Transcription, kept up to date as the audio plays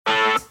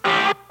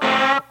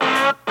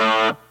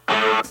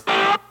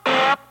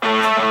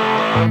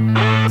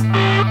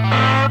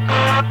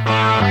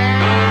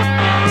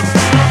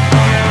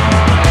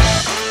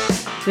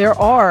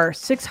are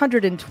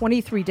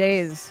 623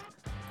 days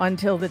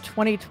until the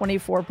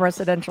 2024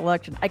 presidential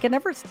election. I can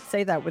never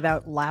say that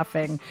without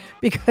laughing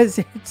because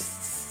it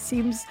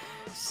seems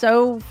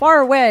so far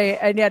away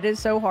and yet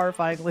it's so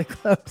horrifyingly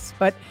close.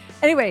 But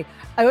anyway,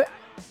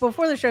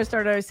 before the show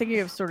started, I was thinking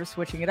of sort of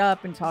switching it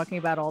up and talking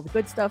about all the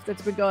good stuff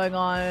that's been going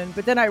on.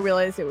 But then I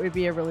realized it would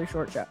be a really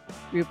short show.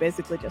 We would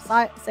basically just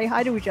say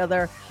hi to each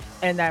other,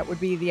 and that would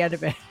be the end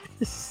of it.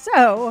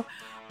 So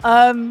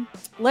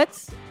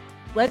let's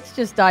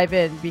just dive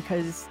in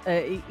because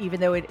even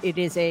though it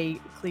is a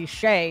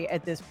cliche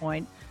at this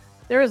point,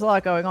 there is a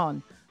lot going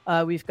on.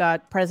 We've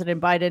got President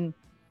Biden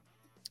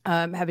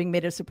having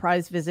made a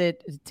surprise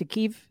visit to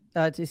Kyiv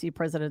to see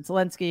President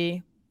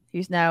Zelensky.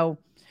 He's now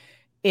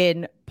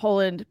in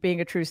Poland, being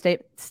a true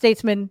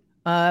statesman.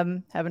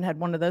 Haven't had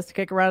one of those to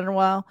kick around in a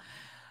while.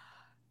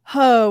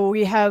 Oh,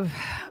 we have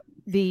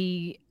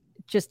the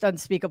just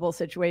unspeakable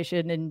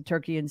situation in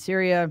Turkey and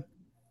Syria.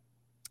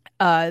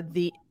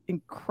 The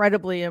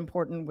incredibly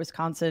important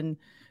Wisconsin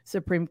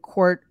Supreme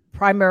Court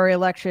primary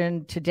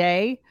election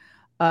today,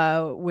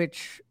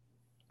 which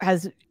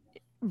has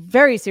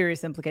very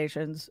serious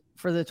implications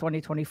for the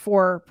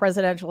 2024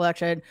 presidential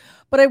election.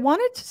 But I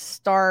wanted to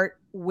start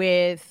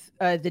with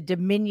the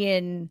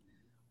Dominion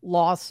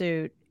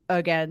lawsuit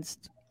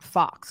against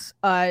Fox.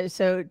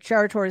 So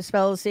Chair Torres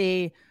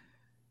Pelosi,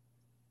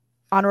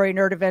 honorary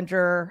nerd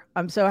avenger,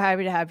 I'm so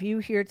happy to have you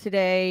here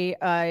today.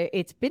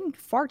 It's been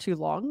far too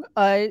long.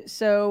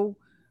 So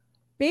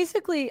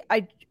basically,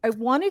 I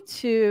wanted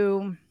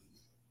to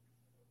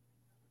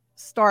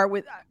start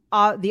with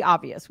the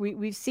obvious.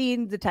 We've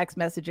seen the text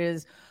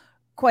messages.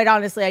 Quite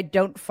honestly, I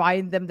don't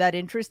find them that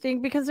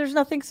interesting because there's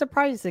nothing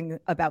surprising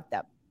about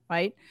them,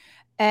 right?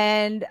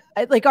 And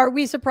are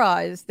we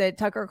surprised that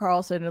Tucker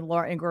Carlson and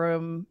Laura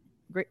Ingraham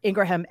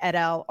et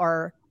al.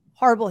 Are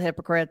horrible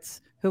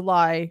hypocrites who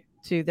lie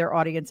to their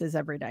audiences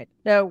every night?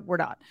 No, we're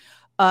not.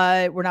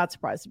 We're not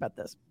surprised about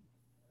this.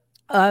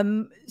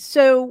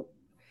 So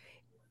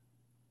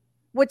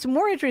what's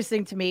more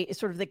interesting to me is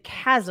sort of the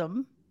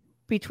chasm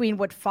between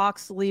what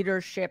Fox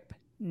leadership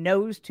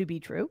knows to be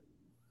true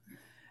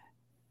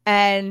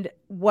and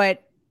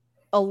what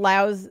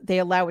they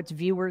allow its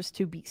viewers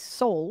to be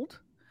sold.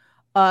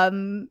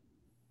 But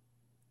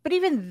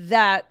even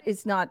that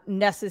is not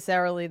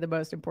necessarily the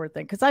most important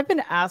thing, because I've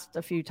been asked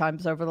a few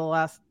times over the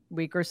last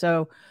week or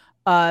so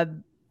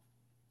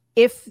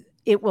if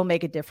it will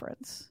make a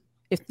difference,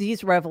 if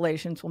these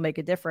revelations will make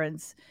a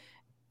difference.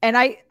 And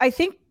I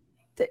think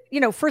that,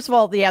 first of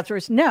all, the answer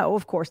is no,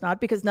 of course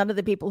not, because none of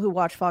the people who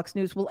watch Fox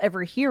News will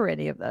ever hear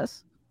any of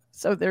this.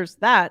 So there's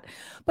that.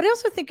 But I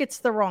also think it's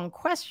the wrong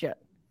question.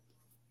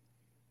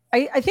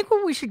 I think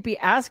what we should be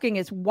asking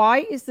is, why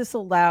is this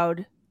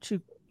allowed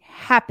to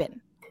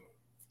happen?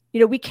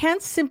 We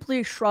can't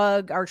simply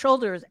shrug our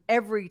shoulders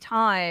every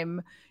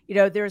time,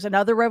 there's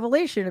another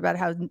revelation about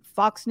how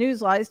Fox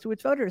News lies to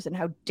its voters and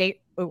how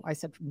I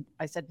said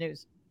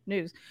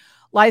news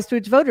lies to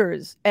its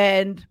voters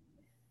and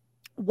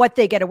what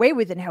they get away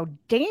with and how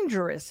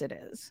dangerous it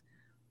is.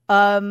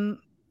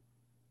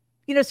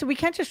 So we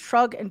can't just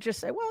shrug and just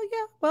say,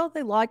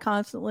 they lie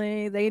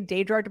constantly. They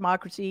endanger our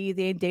democracy.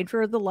 They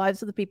endanger the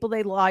lives of the people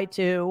they lie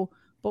to.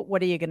 But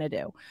what are you going to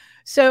do?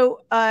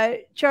 So,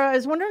 Chara, I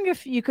was wondering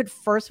if you could,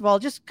 first of all,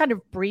 just kind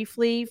of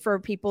briefly, for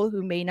people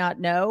who may not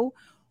know,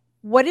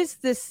 what is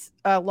this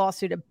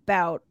lawsuit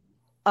about?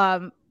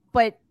 But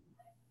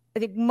I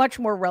think much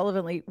more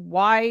relevantly,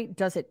 why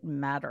does it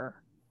matter?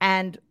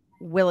 And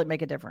will it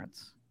make a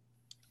difference?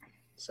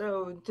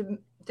 So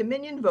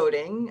Dominion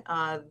Voting,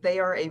 they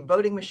are a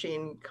voting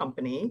machine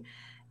company,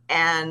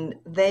 and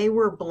they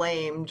were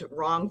blamed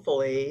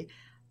wrongfully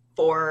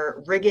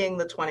for rigging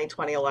the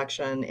 2020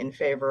 election in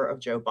favor of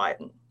Joe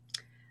Biden.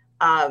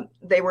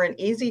 They were an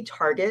easy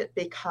target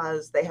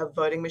because they have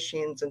voting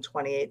machines in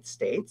 28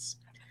 states.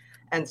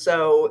 And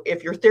so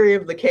if your theory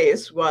of the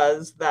case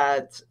was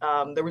that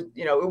there was,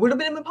 it would have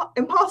been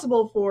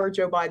impossible for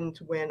Joe Biden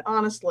to win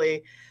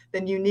honestly,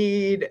 then you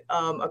need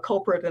a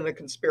culprit and a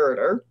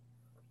conspirator.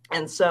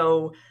 And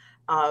so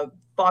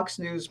Fox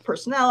News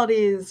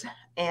personalities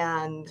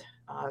and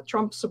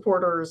Trump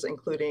supporters,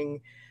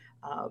 including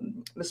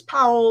Ms.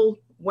 Powell,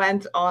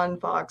 went on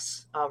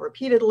Fox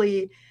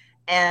repeatedly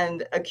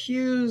and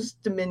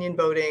accused Dominion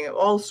Voting of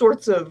all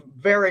sorts of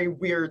very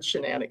weird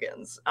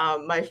shenanigans.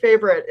 My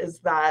favorite is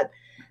that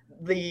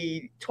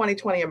the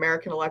 2020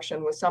 American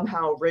election was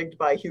somehow rigged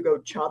by Hugo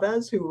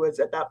Chavez, who was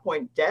at that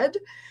point dead.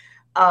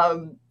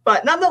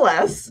 But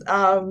nonetheless,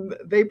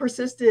 they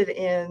persisted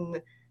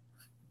in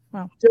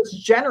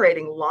just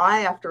generating lie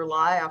after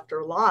lie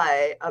after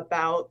lie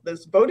about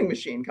this voting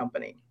machine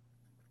company.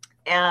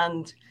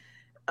 And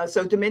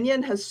so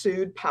Dominion has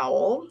sued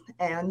Powell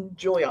and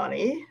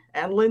Giuliani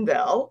and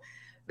Lindell.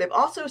 They've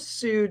also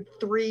sued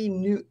 3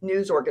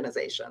 news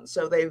organizations.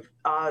 So they've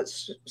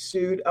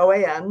sued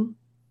OAN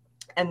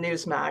and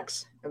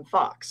Newsmax and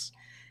Fox.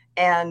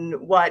 And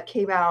what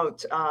came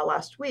out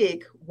last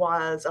week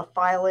was a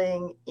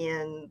filing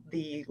in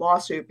the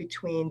lawsuit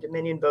between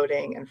Dominion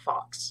Voting and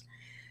Fox.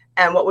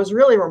 And what was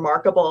really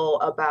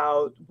remarkable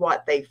about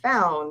what they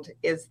found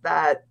is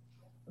that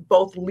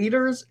both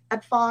leaders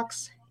at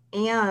Fox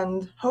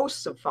and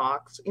hosts of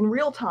Fox in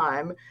real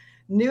time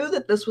knew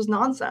that this was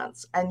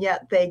nonsense, and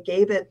yet they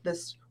gave it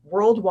this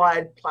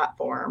worldwide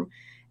platform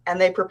and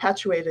they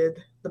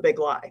perpetuated the big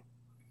lie.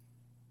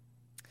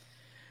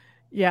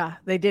 Yeah,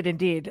 they did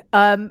indeed.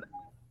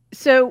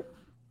 So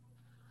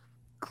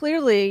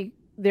clearly,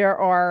 there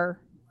are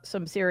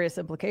some serious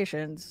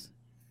implications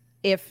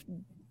if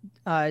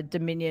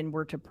Dominion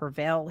were to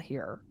prevail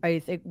here. I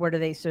think, what are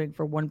they suing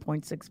for?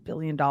 $1.6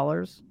 billion.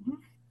 Mm-hmm.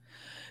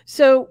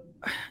 So,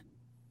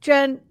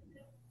 Jen,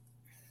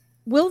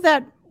 will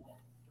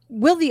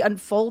the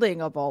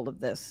unfolding of all of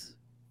this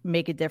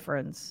make a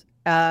difference?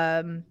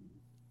 And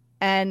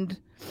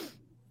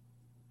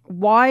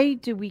why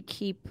do we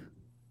keep,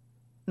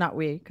 not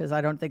we, because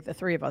I don't think the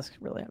three of us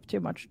really have too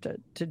much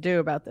to do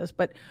about this,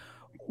 but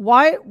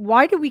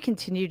why do we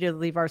continue to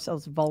leave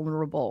ourselves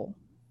vulnerable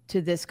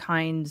to these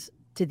kinds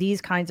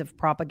of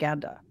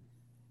propaganda?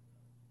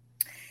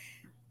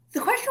 The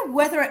question of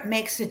whether it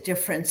makes a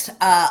difference,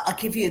 I'll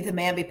give you the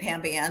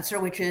mamby-pamby answer,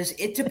 which is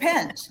it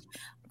depends.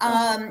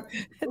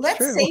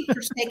 Let's say,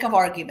 for sake of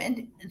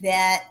argument,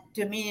 that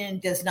Dominion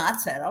does not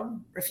settle,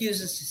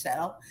 refuses to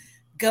settle,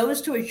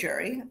 goes to a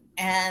jury,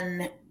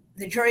 and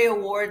the jury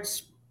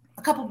awards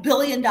a couple $2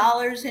 billion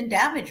in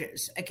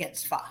damages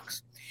against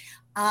Fox.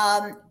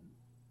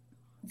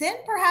 Then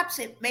perhaps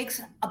it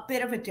makes a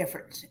bit of a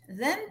difference.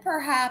 Then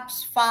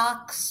perhaps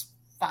Fox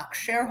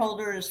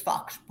shareholders,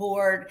 Fox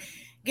board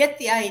get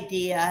the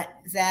idea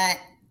that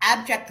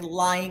abject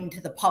lying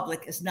to the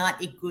public is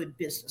not a good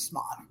business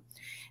model,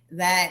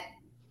 that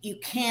you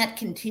can't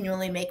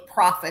continually make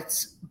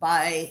profits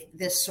by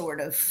this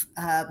sort of,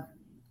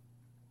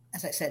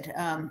 as I said,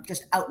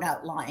 just out and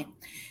out lying.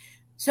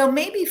 So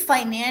maybe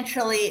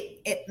financially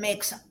it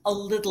makes a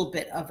little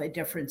bit of a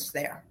difference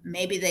there.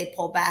 Maybe they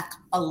pull back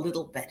a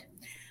little bit.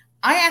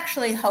 I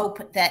actually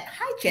hope that,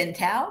 hi Jen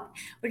Tao,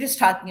 we're just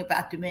talking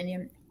about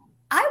Dominion.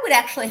 I would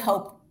actually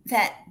hope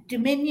that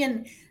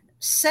Dominion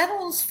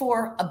settles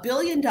for $1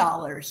 billion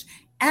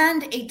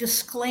and a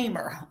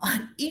disclaimer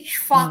on each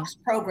Fox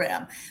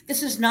program.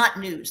 This is not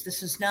news.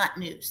 This is not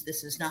news.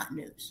 This is not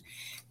news.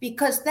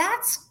 Because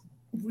that's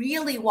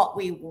really what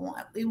we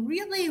want. We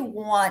really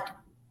want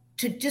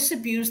to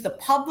disabuse the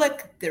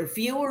public, their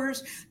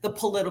viewers, the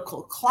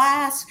political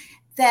class,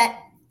 that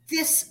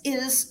this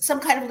is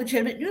some kind of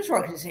legitimate news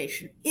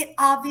organization. It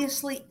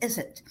obviously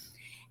isn't.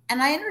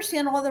 And I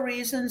understand all the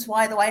reasons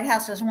why the White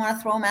House doesn't want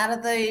to throw them out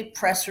of the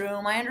press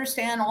room. I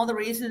understand all the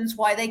reasons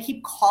why they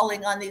keep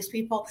calling on these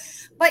people.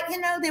 But,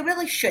 they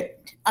really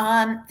shouldn't.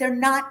 They're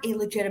not a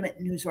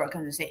legitimate news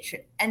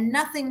organization. And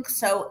nothing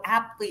so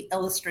aptly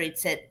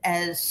illustrates it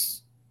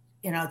as,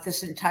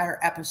 this entire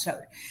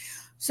episode.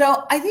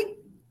 So I think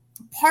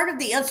part of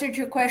the answer to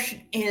your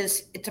question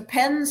is it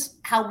depends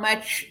how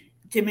much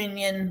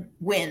Dominion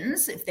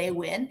wins, if they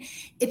win.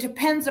 It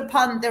depends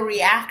upon the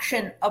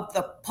reaction of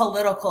the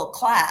political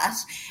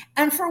class.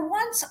 And for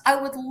once, I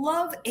would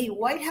love a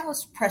White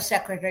House press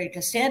secretary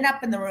to stand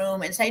up in the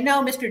room and say,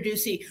 no, Mr.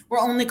 Doocy, we're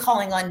only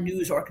calling on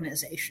news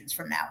organizations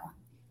from now on.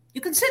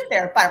 You can sit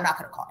there, but I'm not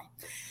going to call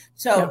you.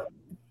 So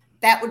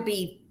that would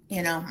be,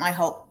 my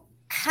hope.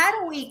 How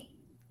do we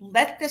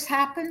let this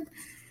happen?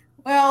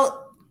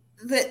 Well,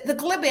 the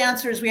glib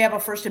answer is we have a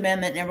First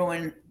Amendment and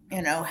everyone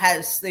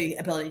has the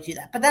ability to do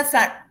that. But that's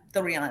not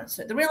the real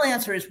answer. The real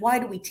answer is, why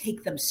do we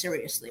take them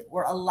seriously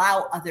or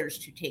allow others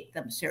to take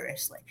them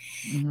seriously?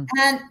 Mm-hmm.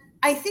 And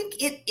I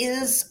think it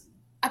is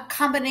a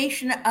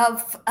combination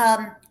of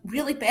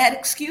really bad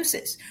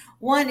excuses.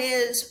 One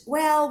is,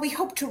 well, we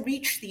hope to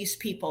reach these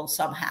people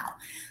somehow.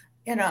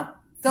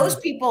 Those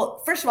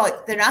people, first of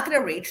all, they're not going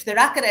to reach. They're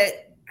not going to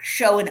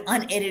show an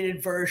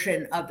unedited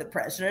version of the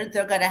president.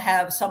 They're going to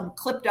have some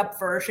clipped up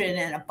version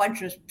and a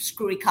bunch of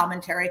screwy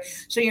commentary.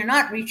 So you're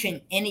not reaching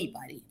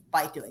anybody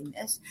by doing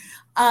this.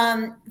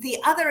 The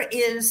other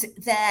is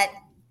that,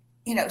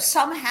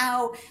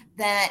 somehow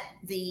that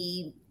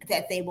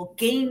they will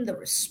gain the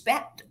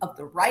respect of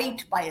the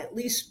right by at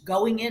least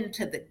going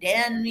into the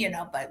den,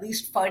 by at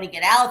least fighting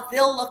it out.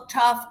 They'll look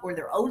tough, or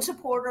their own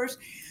supporters,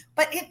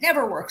 but it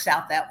never works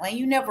out that way.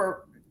 You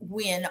never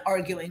win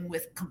arguing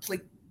with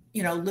complete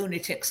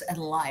lunatics and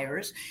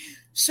liars.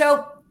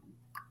 So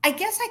I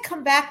guess I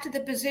come back to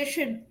the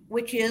position,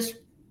 which is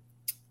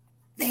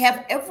they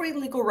have every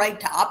legal right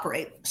to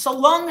operate, so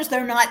long as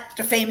they're not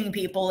defaming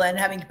people and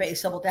having to pay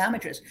civil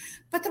damages.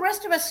 But the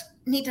rest of us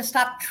need to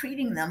stop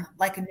treating them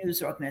like a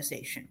news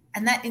organization.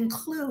 And that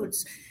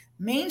includes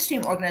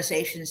mainstream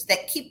organizations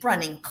that keep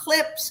running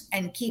clips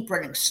and keep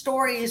running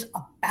stories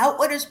about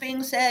what is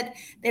being said.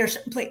 They're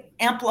simply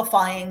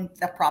amplifying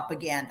the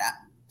propaganda.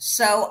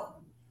 So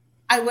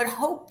I would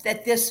hope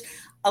that this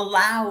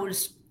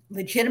allows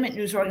legitimate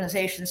news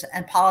organizations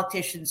and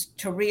politicians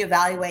to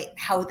reevaluate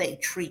how they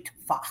treat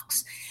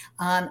Fox,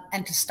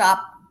 and to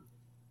stop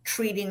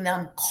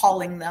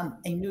calling them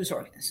a news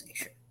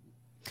organization.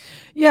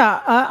 Yeah.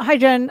 Hi,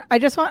 Jen.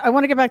 I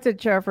want to get back to the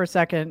chair for a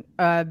second,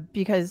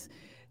 because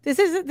this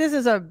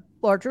is a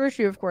larger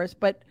issue, of course,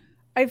 but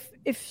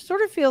it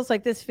sort of feels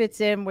like this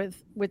fits in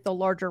with the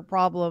larger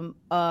problem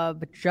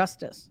of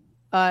justice.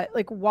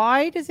 Like,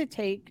 why does it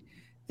take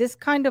this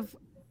kind of,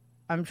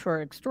 I'm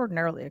sure,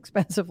 extraordinarily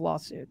expensive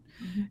lawsuit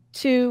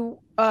to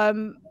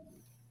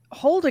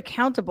hold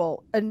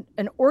accountable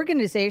an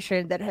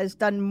organization that has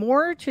done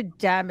more to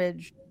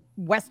damage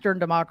Western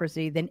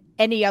democracy than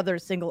any other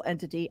single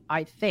entity,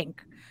 I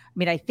think. I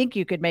mean, I think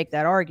you could make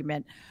that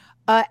argument.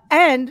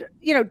 And,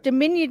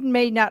 Dominion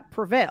may not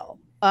prevail.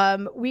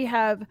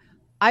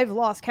 I've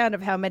lost count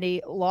of how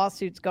many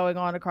lawsuits going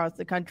on across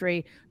the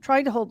country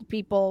trying to hold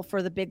people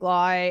for the big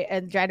lie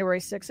and January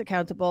 6th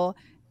accountable.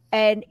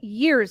 And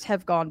years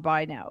have gone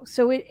by now.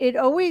 So it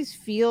always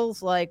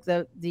feels like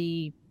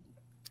the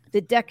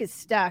deck is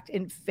stacked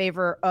in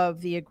favor of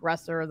the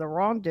aggressor or the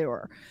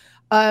wrongdoer.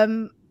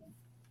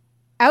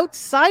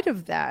 Outside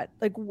of that,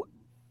 like,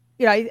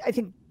 I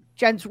think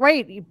Jen's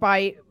right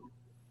by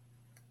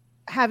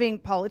having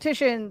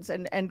politicians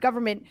and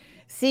government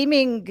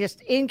seeming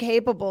just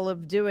incapable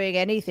of doing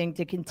anything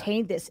to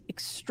contain this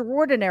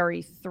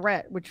extraordinary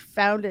threat, which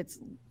found its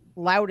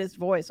loudest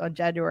voice on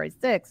January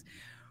 6th.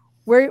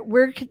 We're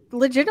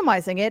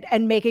legitimizing it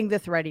and making the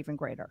threat even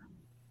greater.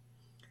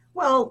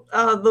 Well,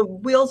 the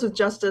wheels of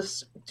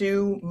justice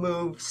do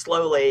move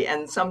slowly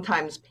and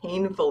sometimes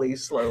painfully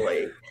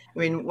slowly. I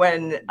mean,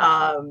 when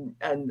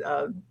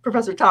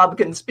Professor Taub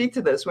can speak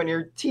to this, when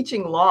you're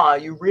teaching law,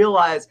 you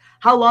realize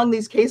how long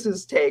these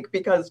cases take,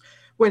 because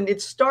when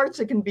it starts,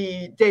 it can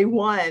be day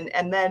one.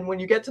 And then when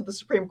you get to the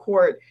Supreme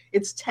Court,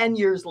 it's 10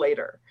 years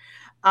later.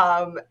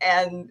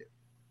 And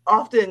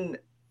often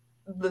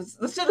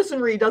the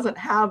citizenry doesn't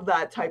have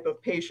that type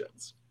of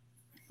patience.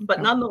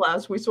 But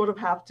nonetheless, we sort of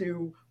have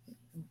to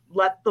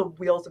let the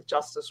wheels of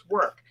justice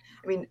work.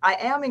 I mean, I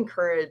am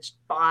encouraged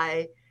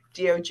by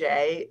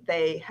DOJ.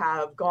 They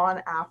have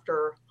gone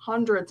after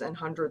hundreds and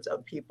hundreds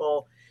of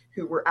people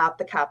who were at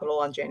the Capitol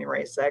on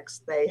January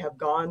 6th. They've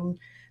gotten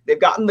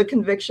the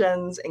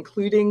convictions,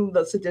 including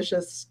the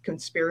seditious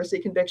conspiracy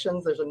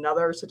convictions. There's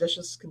another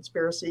seditious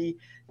conspiracy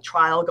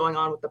trial going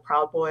on with the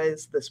Proud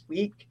Boys this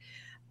week.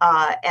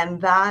 And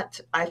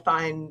that I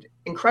find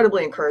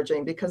incredibly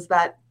encouraging, because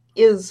that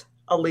is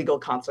a legal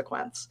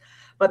consequence.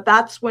 But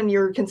that's when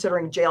you're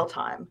considering jail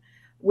time.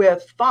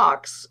 With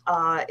Fox,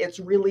 it's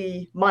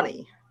really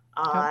money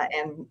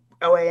and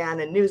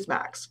OAN and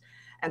Newsmax.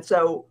 And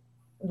so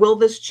will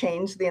this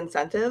change the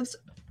incentives?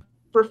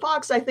 For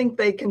Fox, I think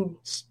they can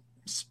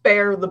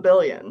spare the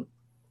billion.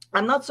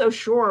 I'm not so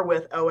sure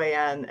with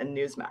OAN and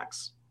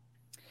Newsmax.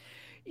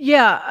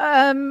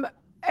 Yeah.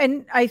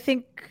 And I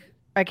think,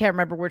 I can't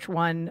remember which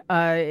one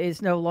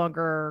is no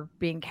longer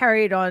being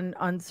carried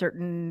on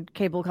certain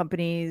cable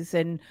companies.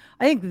 And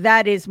I think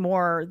that is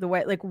more the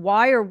way, like,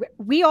 why are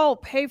we all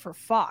pay for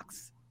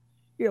Fox?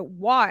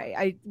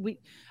 Why?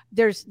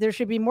 There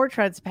should be more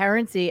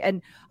transparency.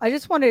 And I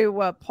just want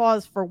to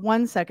pause for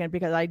 1 second,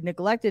 because I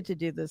neglected to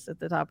do this at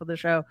the top of the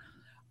show.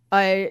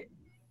 And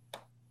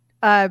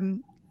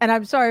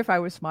I'm sorry if I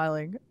was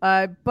smiling,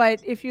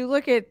 but if you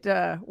look at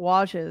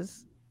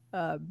Wash's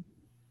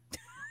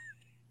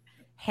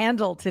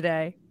handle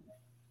today,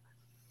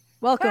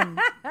 welcome,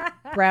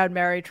 Brown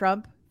Mary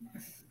Trump.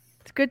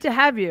 It's good to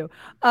have you.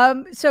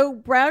 So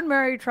Brown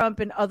Mary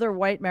Trump and other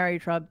white Mary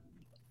Trump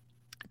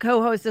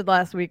co-hosted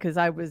last week because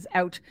I was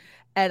out,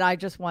 and I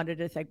just wanted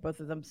to thank both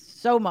of them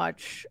so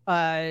much.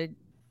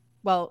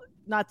 Well,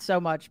 not so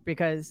much,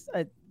 because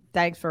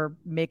thanks for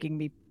making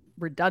me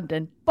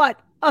redundant, but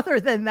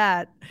other than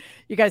that,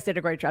 you guys did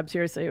a great job.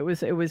 Seriously, it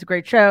was a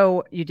great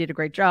show. You did a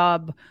great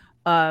job.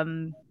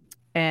 And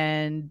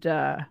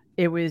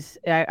it was,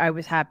 I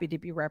was happy to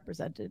be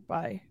represented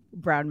by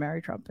Brown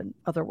Mary Trump and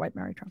other white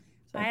Mary Trump.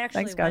 So, I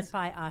actually thanks, guys.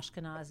 went by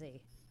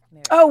Ashkenazi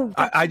Mary. Oh,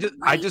 I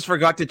just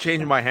forgot to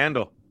change my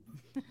handle,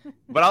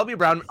 but I'll be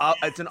Brown.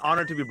 It's an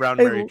honor to be Brown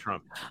Mary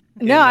Trump.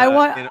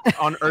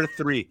 On Earth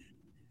 3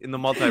 in the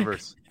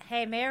multiverse.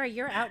 Hey, Mary,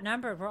 you're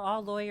outnumbered. We're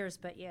all lawyers,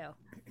 but you.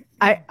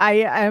 I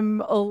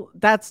am.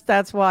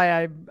 That's why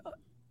I'm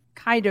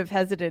kind of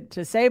hesitant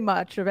to say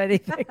much of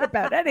anything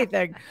about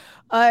anything.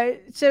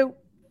 So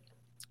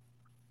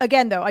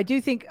again, though, I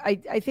do think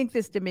I think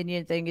this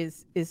Dominion thing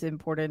is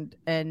important,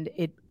 and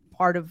it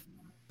part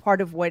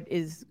of what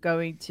is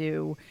going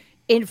to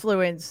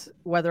influence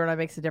whether or not it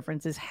makes a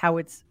difference is how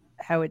it's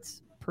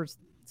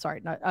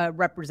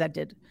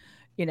represented.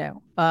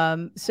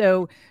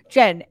 So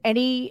Jen,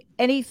 any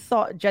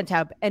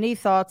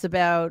thoughts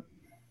about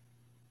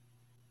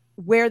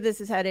where this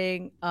is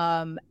heading,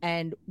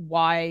 and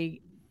why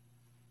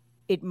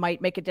it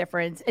might make a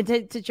difference? And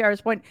to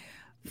Jared's point,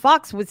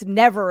 Fox was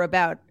never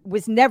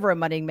a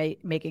money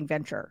making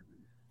venture.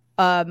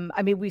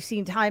 I mean, we've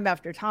seen time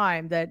after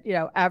time that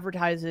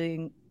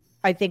advertising.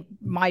 I think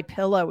My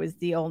Pillow is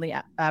the only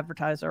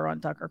advertiser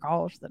on Tucker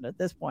Carlson at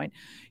this point.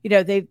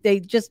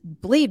 They just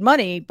bleed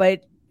money,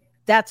 but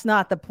that's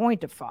not the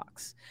point of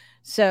Fox.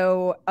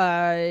 So,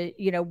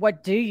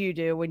 what do you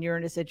do when you're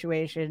in a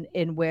situation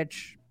in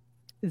which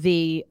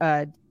the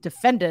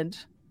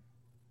defendant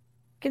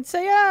can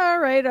say, all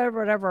right,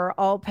 whatever,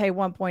 I'll pay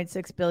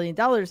 $1.6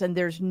 billion, and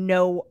there's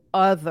no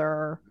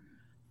other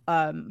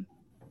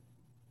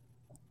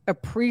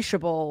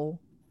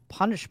appreciable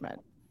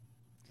punishment,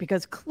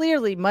 because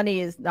clearly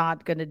money is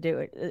not going to do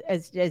it.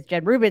 As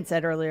Jen Rubin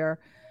said earlier,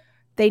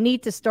 they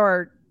need to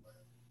start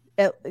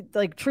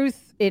like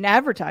truth in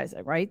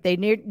advertising, right? They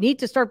need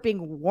to start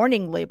being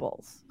warning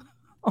labels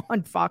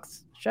on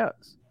Fox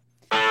shows.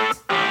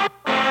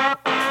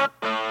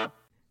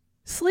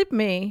 Sleep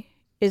Me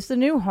is the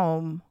new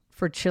home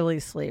for Chili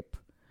Sleep,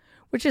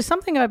 which is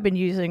something I've been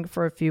using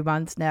for a few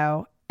months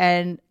now.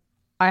 And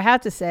I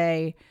have to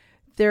say,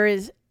 there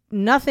is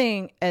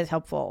nothing as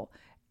helpful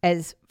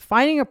as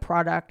finding a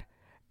product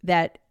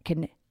that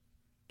can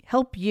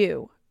help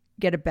you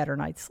get a better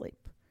night's sleep,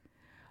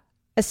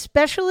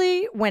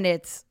 especially when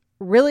it's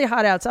really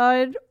hot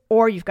outside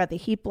or you've got the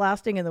heat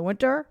blasting in the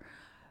winter.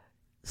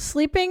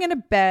 Sleeping in a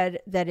bed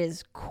that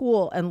is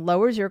cool and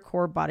lowers your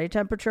core body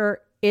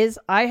temperature is,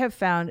 I have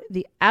found,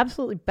 the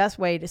absolutely best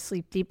way to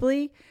sleep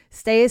deeply,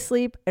 stay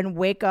asleep, and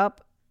wake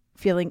up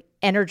feeling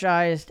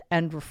energized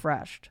and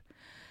refreshed.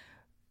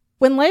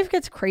 When life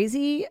gets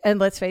crazy, and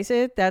let's face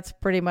it, that's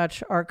pretty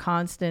much our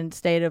constant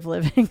state of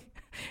living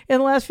in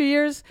the last few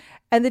years,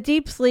 and the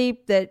deep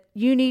sleep that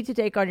you need to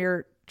take on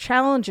your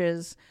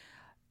challenges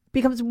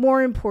becomes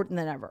more important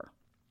than ever.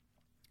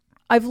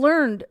 I've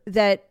learned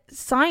that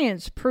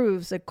science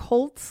proves that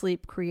cold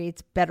sleep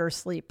creates better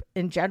sleep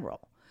in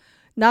general.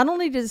 Not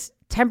only does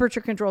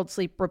temperature-controlled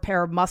sleep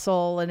repair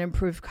muscle and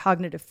improve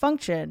cognitive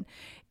function,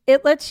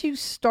 it lets you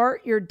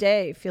start your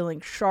day feeling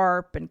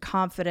sharp and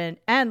confident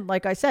and,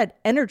 like I said,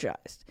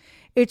 energized.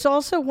 It's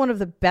also one of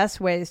the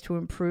best ways to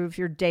improve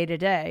your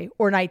day-to-day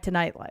or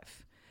night-to-night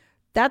life.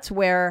 That's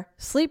where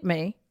Sleep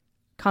Me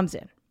comes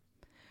in.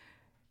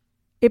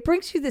 It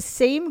brings you the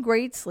same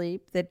great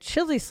sleep that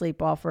Chili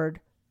Sleep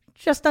offered,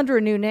 just under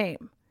a new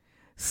name.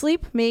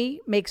 Sleep Me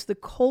makes the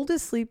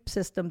coldest sleep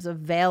systems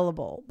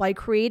available by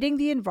creating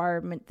the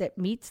environment that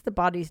meets the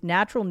body's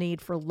natural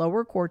need for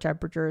lower core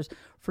temperatures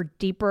for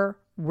deeper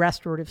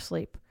restorative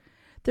sleep.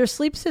 Their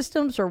sleep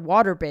systems are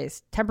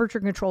water-based,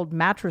 temperature-controlled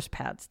mattress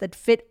pads that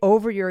fit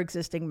over your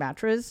existing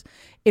mattress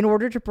in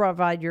order to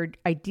provide your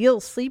ideal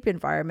sleep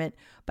environment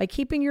by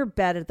keeping your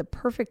bed at the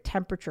perfect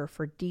temperature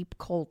for deep,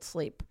 cold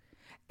sleep.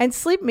 And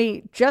Sleep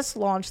Me just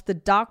launched the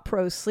Dock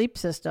Pro sleep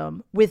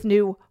system with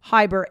new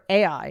Hyper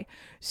AI,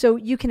 so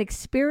you can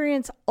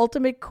experience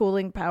ultimate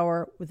cooling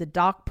power with the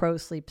Dock Pro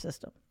sleep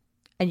system.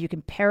 And you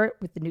can pair it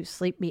with the new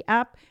Sleep Me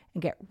app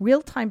and get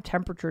real-time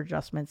temperature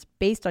adjustments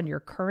based on your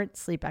current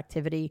sleep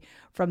activity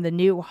from the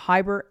new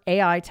Hyper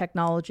AI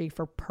technology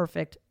for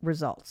perfect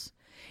results.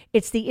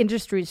 It's the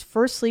industry's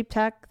first sleep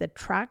tech that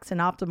tracks and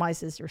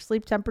optimizes your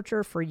sleep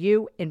temperature for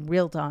you in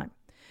real time.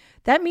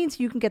 That means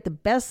you can get the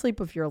best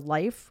sleep of your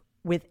life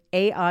with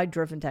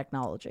AI-driven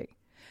technology.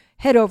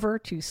 Head over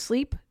to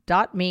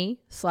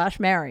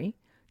sleep.me/Mary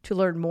to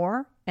learn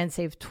more and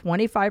save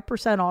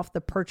 25% off the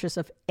purchase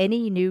of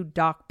any new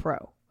Dock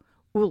Pro,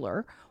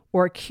 Ooler,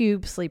 or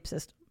Cube sleep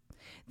system.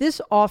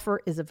 This offer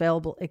is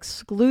available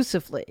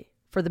exclusively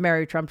for the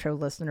Mary Trump Show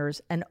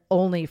listeners and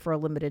only for a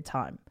limited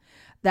time.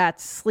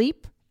 That's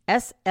sleep,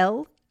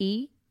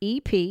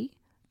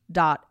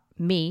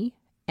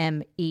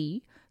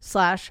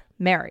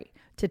 sleep.me/Mary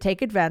to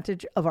take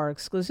advantage of our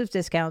exclusive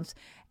discounts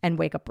and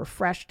wake up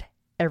refreshed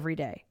every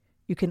day.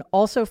 You can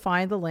also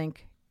find the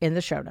link in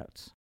the show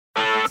notes.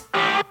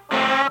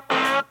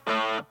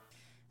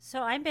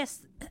 So I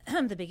missed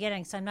the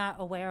beginning, so I'm not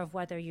aware of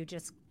whether you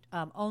just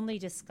only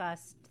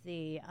discussed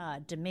the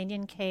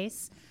Dominion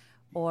case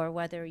or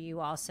whether you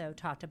also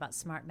talked about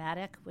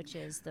Smartmatic, which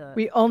is the...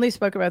 We only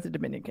spoke about the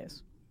Dominion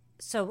case.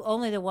 So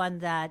only the one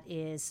that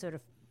is sort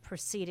of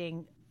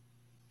proceeding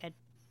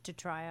to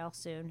trial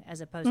soon,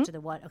 as opposed to the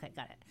one... Okay,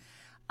 got it.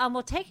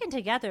 Well, taken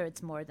together,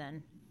 it's more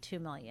than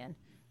 $2 million.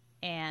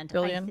 And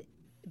billion?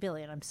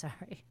 Billion, I'm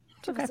sorry.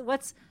 Okay.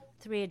 What's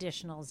 3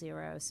 additional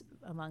zeros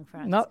among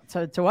friends? No,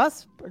 so to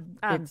us,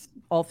 it's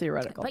all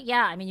theoretical. But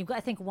yeah, I mean, I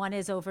think one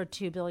is over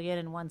 $2 billion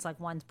and one's like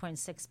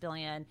 $1.6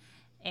 billion.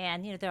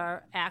 And, there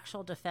are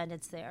actual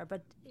defendants there.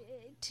 But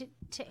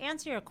to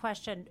answer your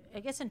question, I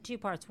guess in 2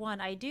 parts.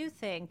 One, I do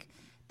think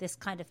this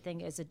kind of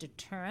thing is a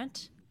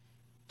deterrent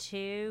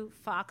to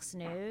Fox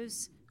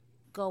News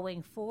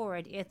going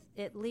forward,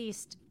 at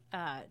least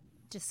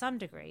to some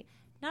degree.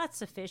 Not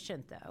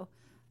sufficient, though,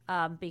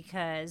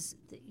 because,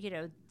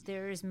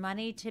 there's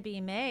money to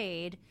be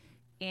made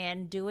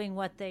in doing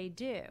what they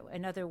do.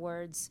 In other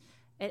words,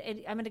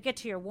 I'm going to get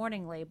to your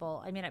warning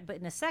label, but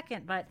in a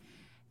second, but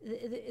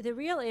the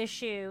real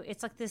issue,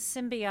 it's like this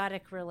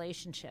symbiotic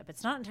relationship.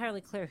 It's not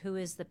entirely clear who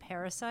is the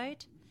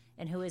parasite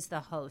and who is the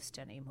host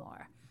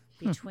anymore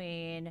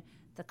between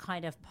the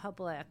kind of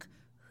public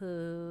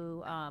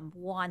who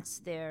wants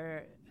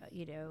their,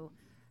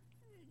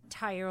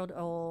 tired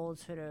old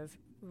sort of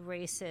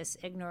racist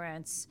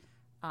ignorance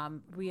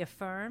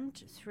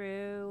reaffirmed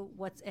through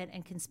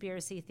and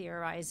conspiracy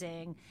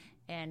theorizing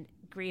and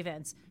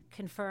grievance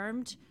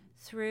confirmed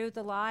through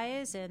the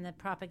lies and the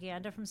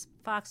propaganda from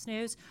Fox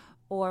News,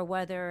 or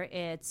whether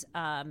it's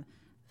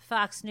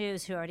Fox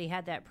News, who already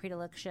had that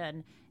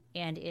predilection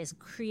and is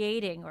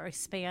creating or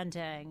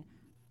expanding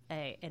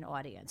an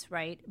audience,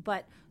 right?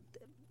 But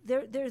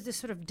there's this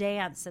sort of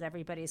dance that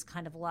everybody's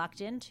kind of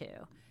locked into.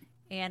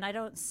 And I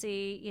don't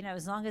see,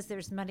 as long as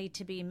there's money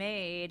to be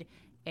made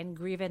and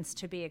grievance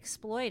to be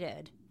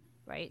exploited,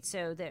 right?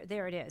 So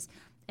there it is.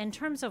 In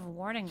terms of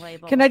warning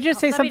labels. Can I just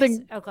say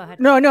something? Go ahead.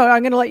 No, I'm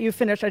going to let you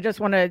finish. I just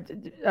want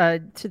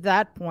to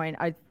that point,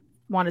 I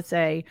want to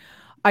say,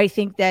 I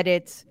think that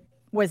it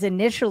was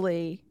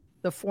initially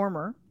the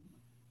former,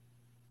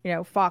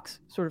 Fox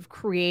sort of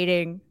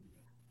creating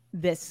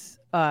this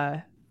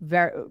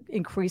very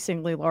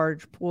increasingly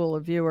large pool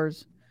of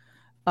viewers,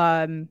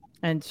 and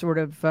sort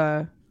of,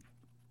 I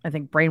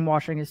think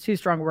brainwashing is too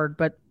strong a word,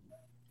 but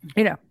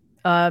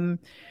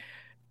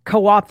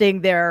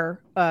co-opting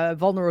their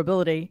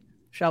vulnerability,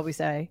 shall we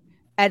say.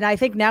 And I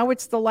think now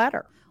it's the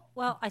latter.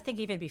 Well, I think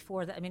even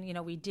before that,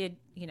 we did,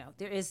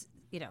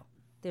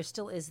 there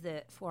still is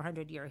the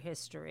 400-year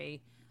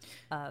history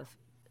of.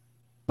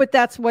 But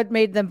that's what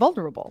made them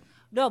vulnerable.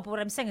 No, but what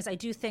I'm saying is I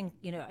do think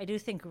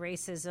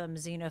racism,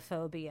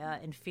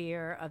 xenophobia, and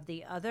fear of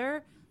the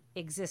other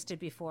existed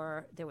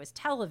before there was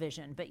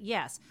television. But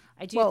yes,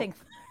 I do think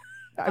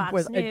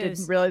Fox News, I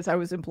didn't realize I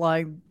was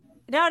implying.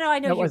 No, I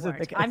know you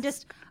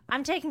weren't.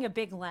 I'm taking a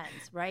big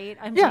lens, right?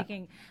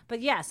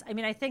 But yes,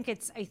 I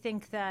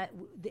think that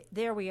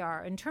there we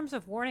are. In terms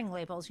of warning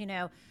labels,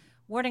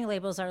 warning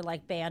labels are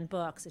like banned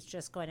books. It's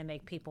just going to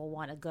make people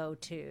want to go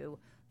to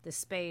the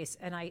space.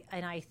 And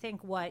I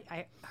think what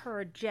I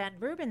heard Jen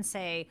Rubin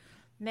say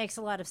makes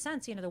a lot of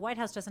sense. The White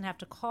House doesn't have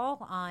to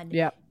call on,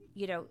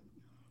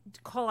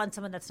 call on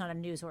someone that's not a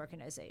news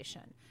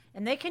organization.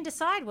 And they can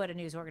decide what a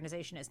news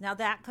organization is. Now,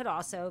 that could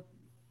also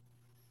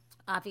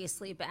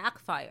obviously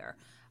backfire.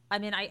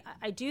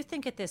 I do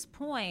think at this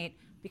point,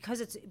 because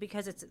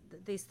it's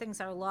these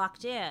things are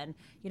locked in,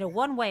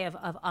 one way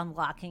of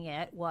unlocking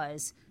it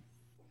was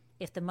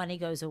if the money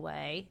goes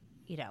away,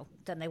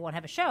 then they won't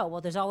have a show.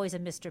 Well, there's always a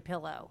Mr.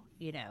 Pillow,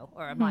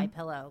 or a My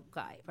Pillow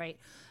guy, right?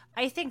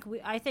 I think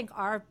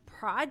our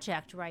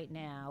project right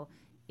now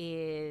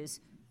is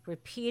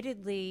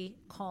repeatedly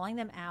calling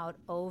them out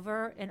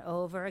over and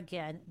over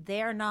again.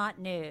 They're not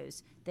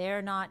news.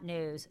 They're not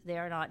news.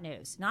 They're not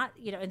news. Not,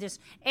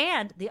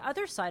 and the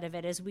other side of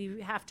it is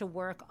we have to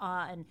work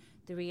on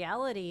the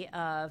reality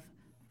of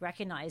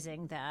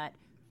recognizing that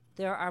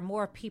there are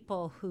more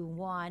people who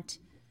want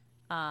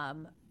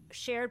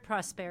shared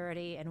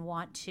prosperity and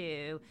want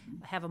to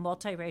have a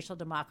multiracial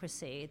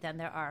democracy than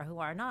there are who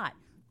are not.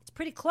 It's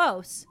pretty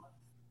close,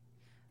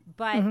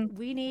 but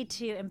we need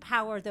to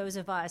empower those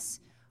of us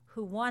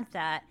who want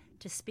that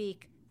to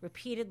speak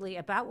repeatedly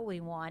about what we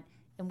want,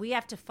 and we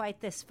have to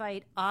fight this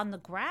fight on the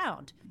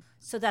ground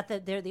so that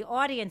the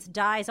audience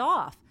dies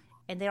off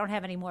and they don't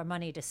have any more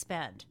money to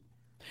spend.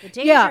 The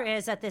danger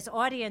is that this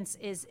audience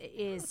is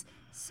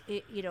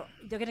they're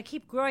going to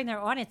keep growing their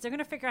audience. They're going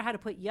to figure out how to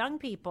put young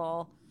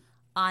people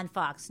on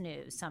Fox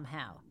News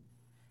somehow.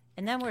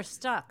 And then we're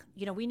stuck.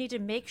 We need to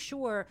make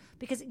sure,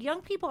 because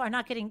young people are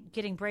not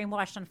getting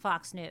brainwashed on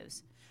Fox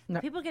News. No.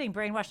 People getting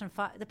brainwashed on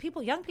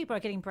young people are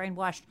getting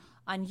brainwashed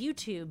on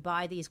YouTube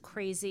by these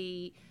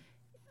crazy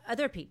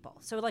other people.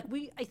 So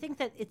I think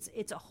that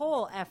it's a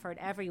whole effort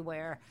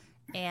everywhere,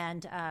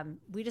 and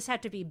we just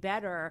have to be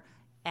better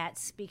at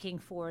speaking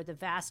for the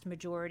vast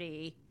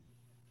majority,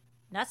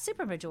 not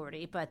super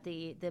majority, but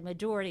the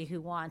majority who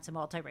wants a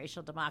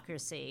multiracial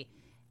democracy.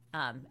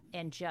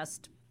 And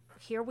just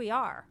here we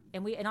are,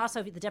 and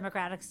also the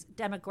demographics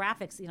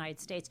of the United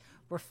States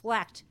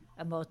reflect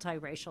a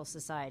multiracial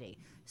society.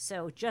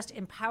 So just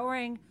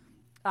empowering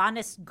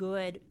honest,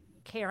 good,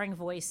 caring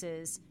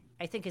voices,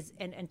 I think is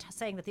and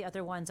saying that the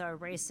other ones are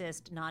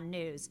racist,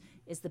 non-news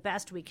is the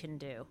best we can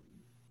do.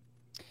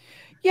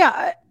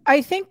 Yeah,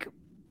 I think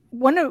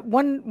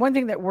one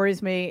thing that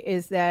worries me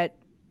is that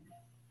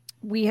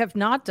we have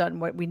not done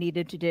what we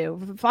needed to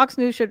do. Fox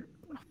News should.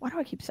 Why do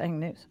I keep saying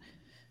news?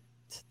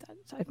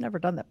 I've never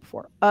done that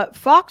before.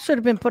 Fox should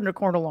have been put in a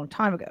corner a long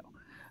time ago.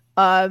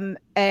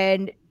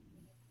 And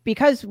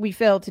because we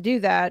failed to do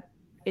that,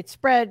 it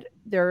spread.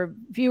 Their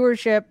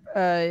viewership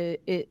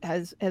it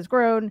has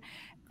grown.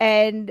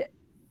 And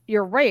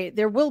you're right.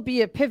 There will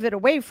be a pivot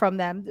away from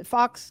them.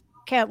 Fox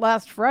can't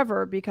last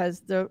forever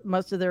because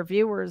most of their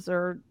viewers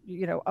are,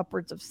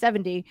 upwards of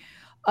 70.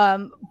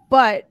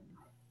 But,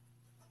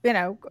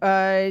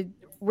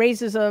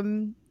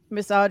 racism,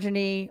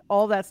 misogyny,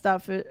 all that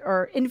stuff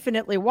are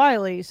infinitely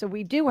wily. So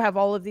we do have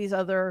all of these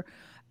other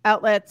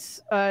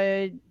outlets,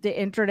 the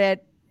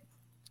internet,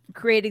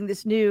 creating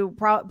this new,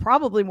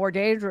 probably more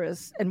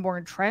dangerous and more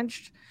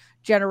entrenched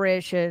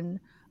generation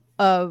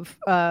of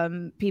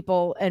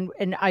people.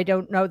 And I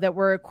don't know that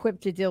we're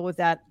equipped to deal with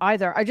that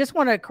either. I just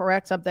want to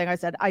correct something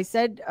I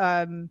said.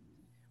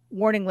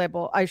 Warning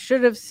label. I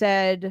should have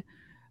said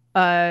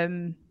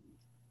that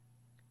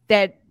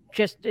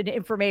just an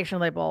information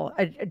label.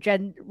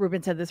 Jen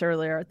Rubin said this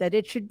earlier, that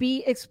it should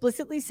be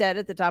explicitly said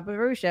at the top of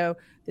every show,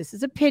 this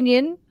is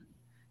opinion.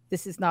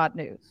 This is not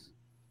news.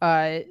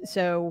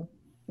 So,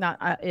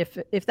 Not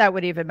if that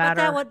would even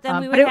matter. But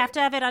then we would have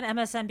to have it on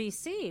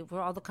MSNBC for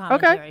all the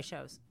commentary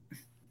shows.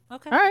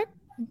 Okay. All right.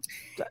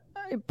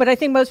 But I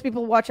think most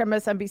people watch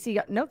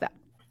MSNBC know that.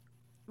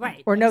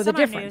 Right. Or know the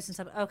difference.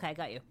 Okay,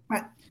 got you.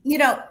 Right. You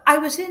know, I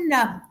was in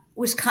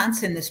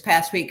Wisconsin this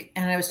past week,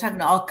 and I was talking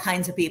to all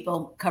kinds of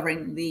people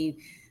covering the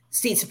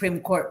state Supreme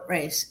Court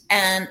race.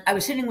 And I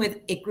was sitting with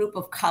a group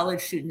of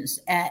college students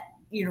at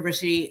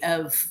University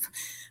of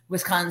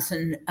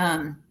Wisconsin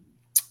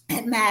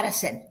at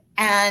Madison.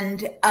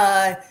 And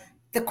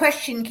the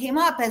question came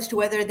up as to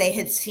whether they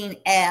had seen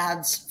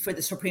ads for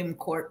the Supreme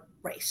Court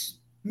race.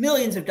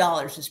 Millions of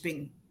dollars is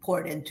being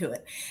poured into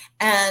it.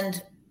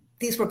 And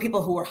these were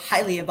people who were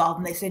highly involved.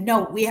 And they said,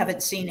 no, we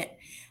haven't seen it.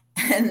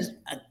 And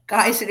a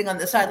guy sitting on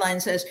the sideline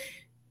says,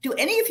 do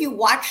any of you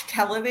watch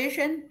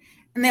television?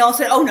 And they all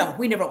said, oh, no,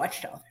 we never watch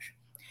television.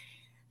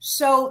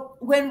 So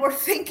when we're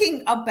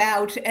thinking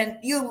about, and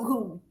you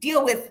who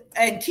deal with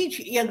and teach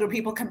younger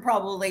people can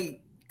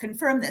probably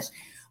confirm this,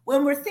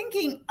 when we're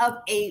thinking of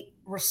a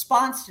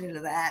response to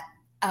that,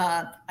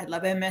 I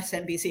love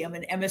MSNBC. I'm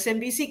an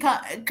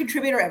MSNBC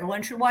contributor.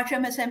 Everyone should watch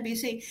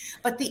MSNBC.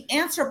 But the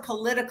answer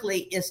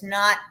politically is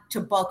not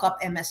to bulk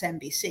up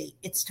MSNBC.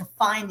 It's to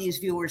find these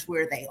viewers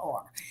where they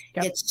are.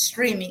 Yep. It's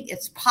streaming.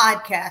 It's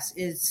podcasts.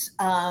 It's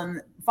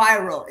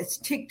viral. It's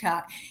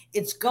TikTok.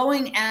 It's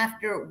going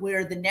after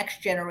where the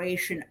next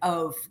generation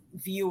of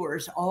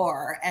viewers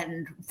are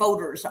and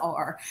voters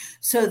are,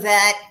 so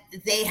that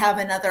they have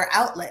another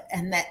outlet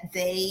and that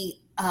they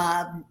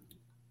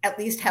at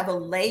least have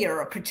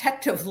a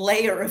protective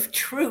layer of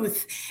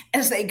truth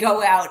as they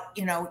go out,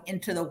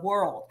 into the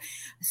world.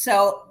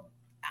 So,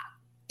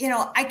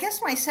 I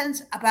guess my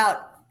sense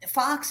about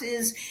Fox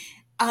is,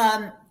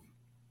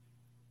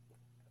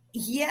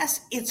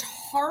 yes, it's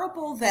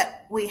horrible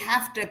that we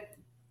have to,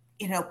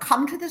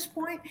 come to this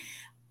point,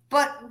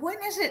 but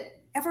when has it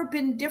ever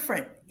been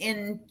different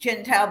in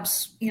Jen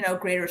Taub's,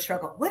 greater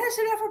struggle? When has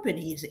it ever been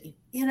easy?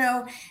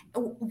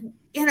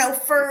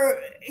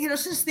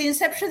 Since the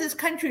inception of this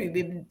country,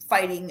 we've been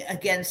fighting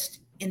against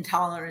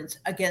intolerance,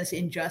 against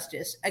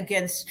injustice,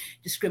 against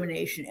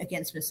discrimination,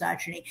 against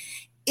misogyny.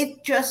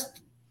 It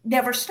just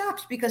never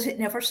stops because it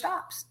never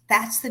stops.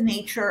 That's the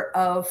nature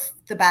of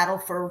the battle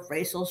for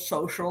racial,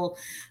 social,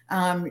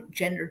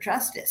 gender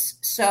justice.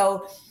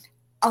 So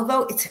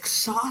although it's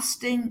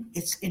exhausting,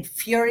 it's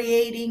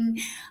infuriating,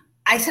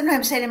 I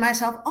sometimes say to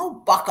myself,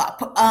 oh, buck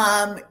up.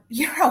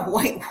 You're a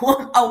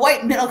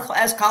white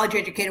middle-class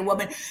college-educated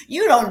woman.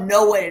 You don't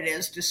know what it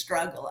is to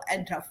struggle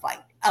and to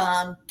fight.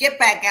 Get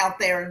back out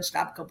there and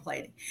stop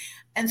complaining.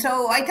 And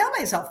so I tell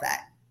myself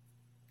that.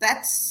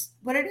 That's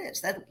what it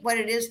is. That's what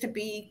it is to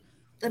be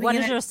living. What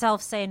does your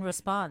self-sane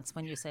response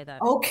when you say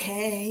that?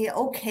 Okay,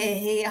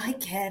 I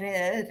get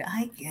it.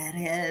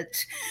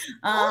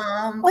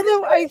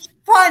 It's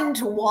fun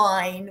to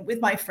whine with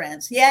my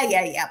friends.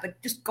 Yeah,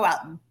 but just go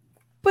out and.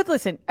 But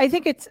listen, I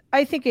think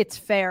it's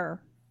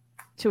fair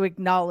to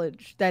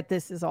acknowledge that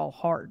this is all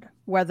hard,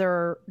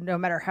 no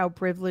matter how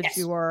privileged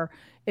you are.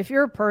 If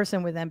you're a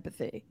person with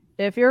empathy,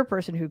 if you're a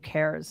person who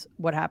cares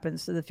what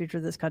happens to the future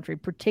of this country,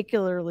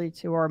 particularly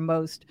to our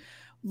most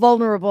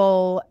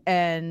vulnerable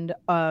and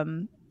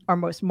our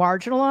most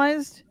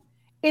marginalized,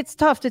 it's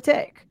tough to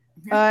take.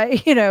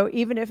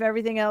 Even if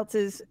everything else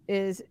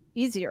is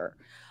easier.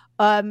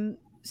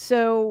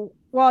 So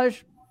while I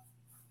was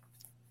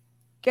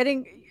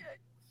getting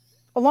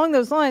along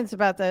those lines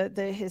about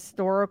the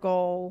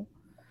historical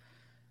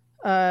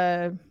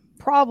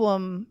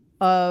problem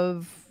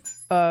of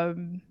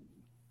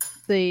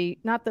it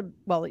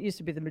used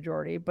to be the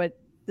majority, but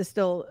there's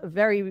still a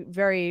very,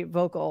 very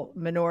vocal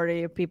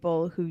minority of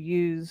people who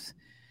use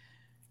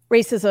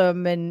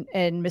racism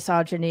and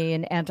misogyny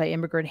and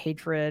anti-immigrant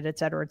hatred, et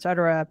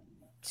cetera,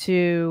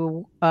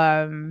 to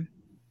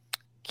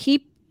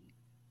keep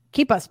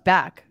us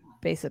back,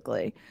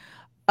 basically.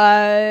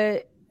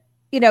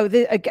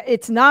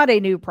 It's not a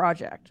new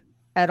project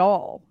at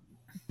all,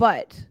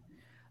 but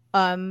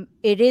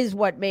it is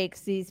what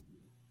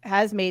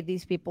has made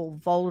these people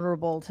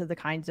vulnerable to the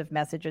kinds of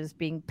messages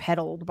being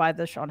peddled by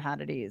the Sean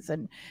Hannitys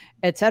and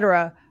et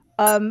cetera.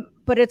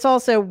 But it's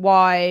also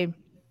why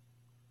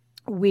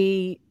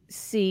we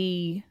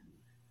see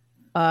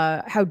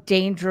how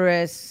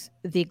dangerous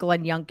the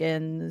Glenn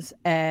Youngkins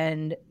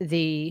and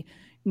the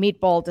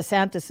Meatball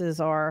DeSantis's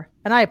are.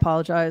 And I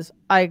apologize.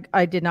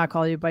 I did not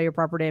call you by your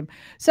proper name.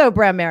 So,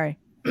 Brown Mary,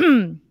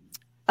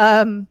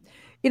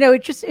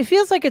 it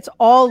feels like it's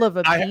all of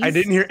a piece. I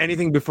didn't hear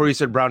anything before you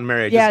said Brown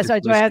Mary. So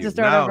I had to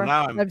start over.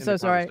 Now I'm so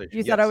sorry.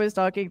 You thought I was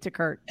talking to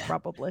Kurt,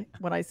 probably,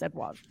 when I said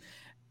Wash.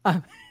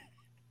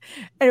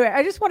 Anyway,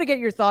 I just want to get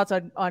your thoughts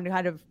on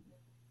kind of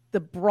the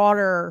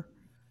broader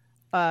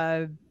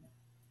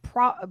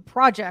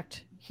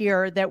project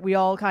here that we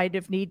all kind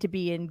of need to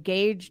be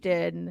engaged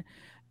in.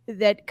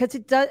 That because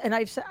it does, and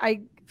I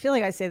feel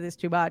like I say this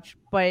too much,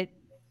 but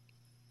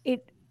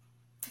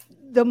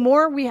the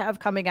more we have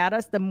coming at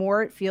us, the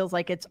more it feels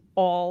like it's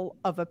all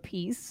of a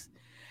piece,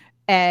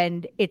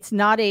 and it's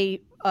not a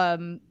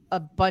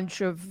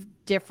bunch of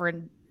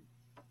different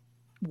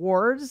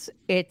wars.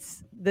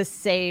 It's the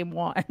same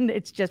one.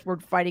 It's just we're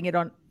fighting it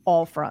on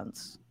all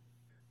fronts.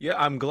 Yeah,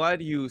 I'm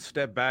glad you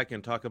step back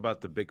and talk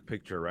about the big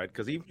picture, right?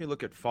 Because even if you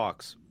look at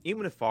Fox,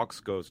 even if Fox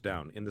goes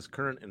down in this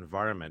current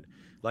environment,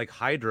 like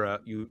Hydra,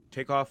 you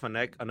take off a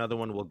neck, another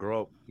one will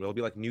grow up. It'll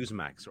be like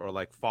Newsmax or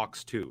like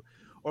Fox 2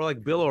 or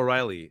like Bill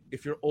O'Reilly.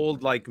 If you're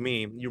old like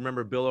me, you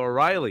remember Bill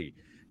O'Reilly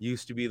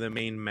used to be the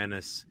main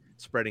menace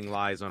spreading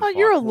lies on Fox.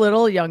 You're a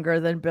little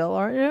younger than Bill,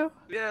 aren't you?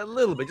 Yeah, a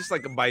little bit, just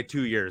like by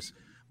 2 years.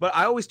 But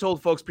I always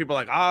told folks, people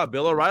are like,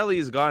 Bill O'Reilly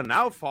is gone.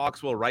 Now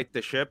Fox will right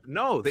the ship.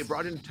 No, they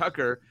brought in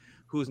Tucker,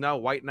 who's now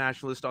white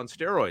nationalist on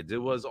steroids. It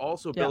was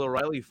also Bill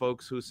O'Reilly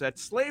folks who said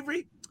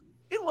slavery,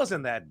 it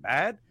wasn't that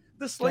bad.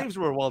 The slaves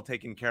were well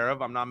taken care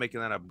of. I'm not making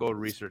that up. Go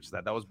research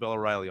that. That was Bill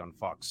O'Reilly on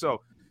Fox.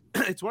 So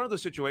it's one of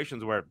those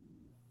situations where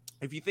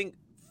if you think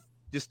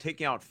just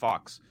taking out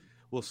Fox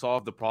will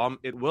solve the problem,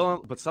 it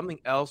will, but something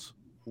else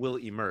will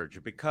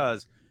emerge,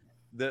 because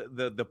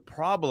the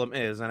problem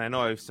is, and I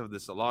know I've said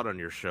this a lot on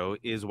your show,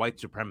 is white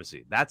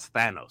supremacy. That's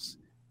Thanos.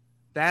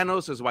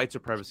 Thanos is white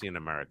supremacy in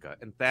America,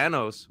 and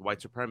Thanos,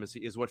 white supremacy,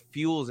 is what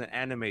fuels and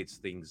animates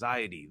the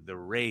anxiety, the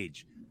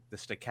rage, the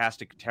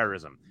stochastic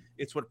terrorism.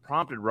 It's what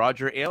prompted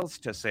Roger Ailes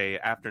to say,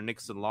 after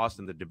Nixon lost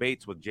in the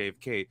debates with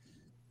JFK,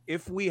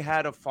 if we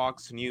had a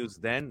Fox News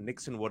then,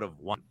 Nixon would have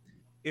won.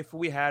 If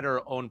we had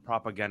our own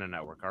propaganda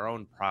network, our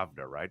own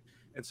Pravda, right?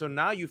 And so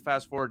now you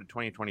fast forward to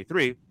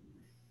 2023,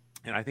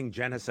 and I think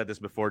Jen has said this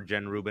before,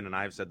 Jen Rubin and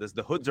I have said this,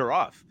 the hoods are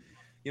off.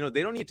 You know,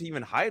 they don't need to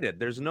even hide it.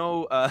 There's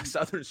no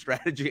Southern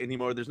strategy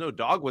anymore. There's no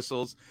dog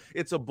whistles.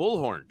 It's a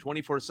bullhorn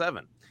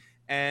 24/7.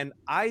 And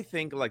I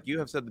think, like you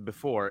have said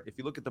before, if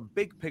you look at the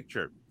big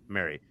picture,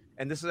 Mary,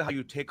 and this is how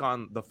you take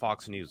on the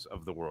Fox News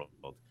of the world,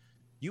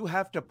 you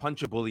have to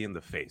punch a bully in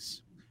the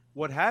face.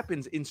 What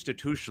happens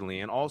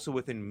institutionally and also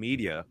within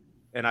media,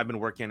 and I've been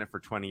working in it for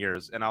 20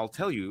 years, and I'll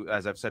tell you,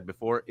 as I've said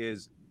before,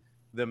 is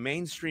the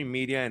mainstream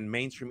media and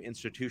mainstream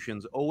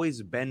institutions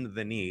always bend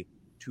the knee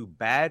to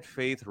bad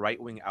faith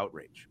right-wing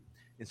outrage.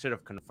 Instead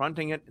of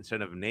confronting it,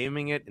 instead of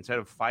naming it, instead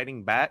of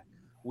fighting back,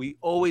 we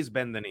always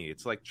bend the knee.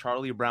 It's like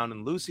Charlie Brown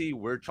and Lucy.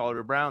 We're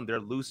Charlie Brown, they're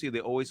Lucy.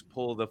 They always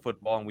pull the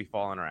football and we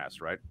fall on our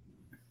ass, right?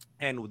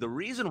 And the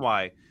reason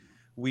why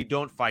we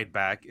don't fight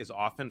back is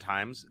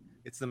oftentimes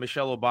it's the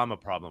Michelle Obama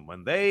problem.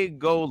 When they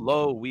go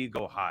low, we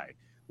go high.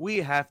 We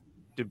have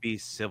to be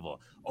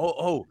civil.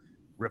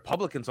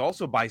 Republicans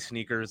also buy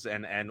sneakers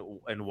and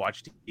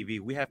watch TV.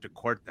 We have to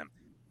court them.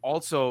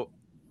 Also,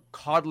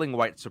 coddling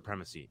white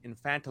supremacy,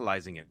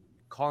 infantilizing it,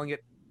 calling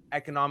it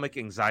economic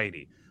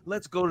anxiety.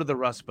 Let's go to the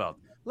Rust Belt.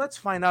 Let's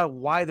find out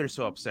why they're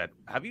so upset.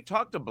 Have you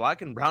talked to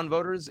black and brown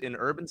voters in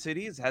urban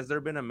cities? Has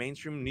there been a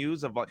mainstream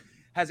news of,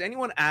 has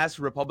anyone asked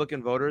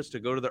Republican voters to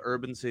go to the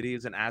urban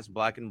cities and ask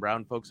black and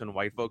brown folks and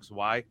white folks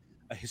why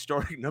a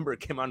historic number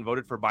came out and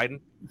voted for Biden?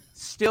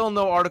 Still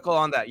no article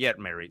on that yet,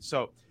 Mary.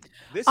 So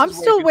I'm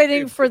still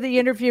waiting for the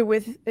interview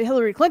with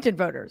Hillary Clinton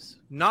voters.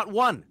 Not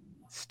one.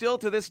 Still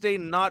to this day,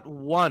 not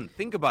one.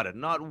 Think about it.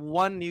 Not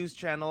one news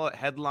channel,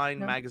 headline,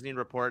 magazine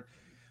report.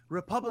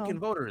 Republican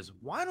voters,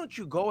 why don't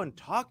you go and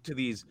talk to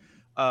these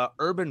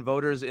urban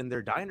voters in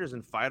their diners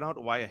and find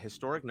out why a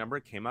historic number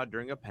came out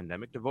during a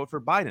pandemic to vote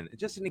for Biden? It's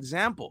just an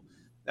example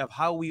of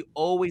how we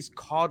always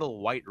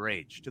coddle white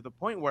rage to the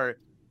point where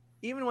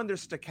even when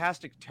there's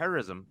stochastic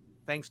terrorism,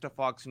 thanks to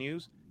Fox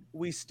News,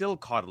 we still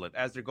coddle it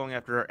as they're going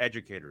after our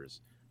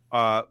educators,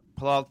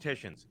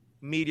 politicians,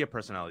 media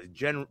personalities.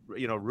 Jen,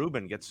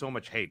 Rubin gets so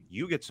much hate.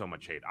 You get so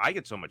much hate. I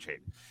get so much hate.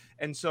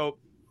 And so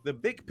the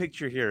big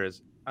picture here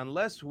is,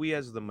 unless we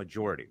as the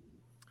majority,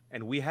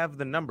 and we have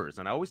the numbers,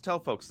 and I always tell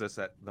folks this,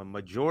 that the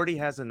majority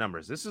has the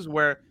numbers. This is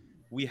where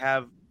we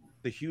have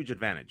the huge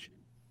advantage.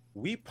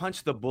 We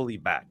punch the bully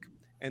back.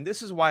 And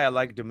this is why I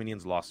like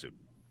Dominion's lawsuit.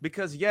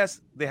 Because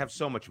yes, they have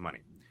so much money.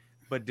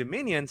 But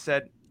Dominion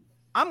said,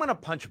 I'm going to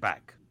punch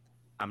back.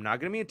 I'm not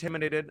going to be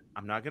intimidated.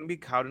 I'm not going to be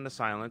cowed into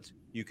silence.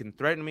 You can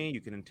threaten me.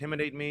 You can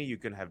intimidate me. You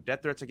can have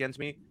death threats against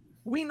me.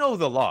 We know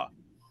the law.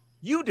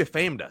 You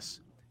defamed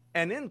us.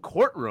 And in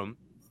courtroom,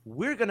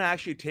 we're going to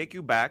actually take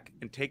you back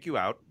and take you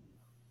out.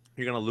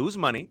 You're going to lose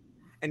money.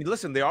 And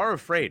listen, they are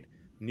afraid.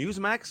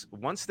 Newsmax,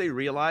 once they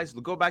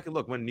realized, go back and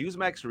look, when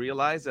Newsmax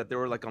realized that they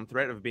were on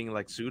threat of being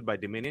sued by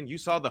Dominion, you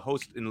saw the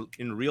host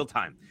in real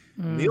time.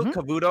 Mm-hmm. Neil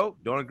Cavuto,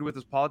 don't agree with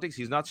his politics.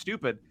 He's not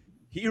stupid.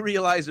 He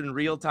realized in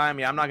real time,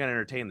 I'm not going to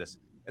entertain this.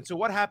 And so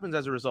what happens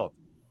as a result?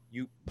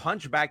 You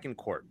punch back in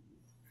court.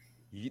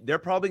 They're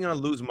probably going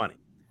to lose money.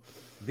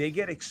 They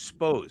get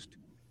exposed.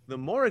 The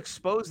more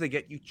exposed they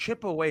get, you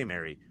chip away,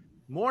 Mary.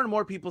 More and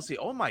more people see,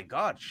 oh my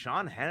God,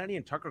 Sean Hannity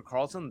and Tucker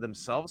Carlson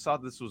themselves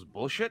thought this was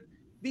bullshit.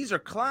 These are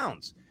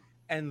clowns.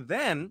 And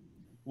then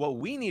what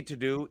we need to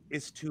do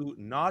is to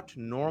not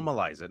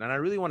normalize it. And I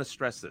really want to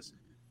stress this.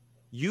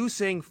 You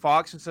saying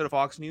Fox instead of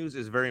Fox News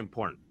is very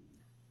important.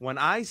 When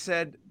I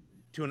said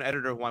to an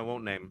editor who I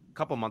won't name a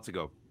couple months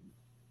ago,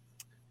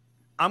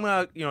 I'm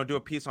going to do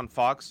a piece on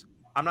Fox.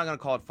 I'm not going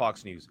to call it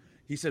Fox News.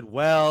 He said,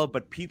 well,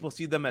 but people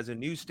see them as a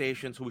news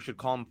station, so we should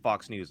call them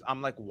Fox News.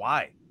 I'm like,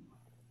 why?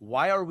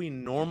 Why are we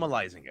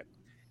normalizing it?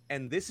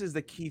 And this is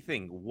the key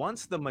thing.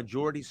 Once the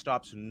majority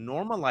stops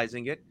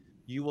normalizing it,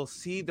 you will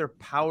see their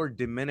power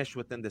diminish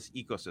within this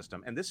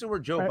ecosystem. And this is where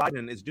Joe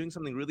Biden is doing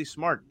something really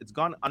smart. It's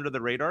gone under the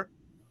radar.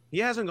 He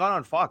hasn't gone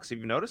on Fox. Have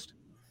you noticed?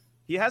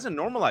 He hasn't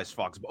normalized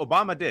Fox.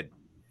 Obama did.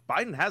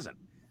 Biden hasn't.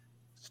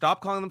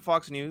 Stop calling them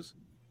Fox News.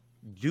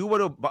 Do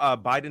what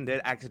Biden did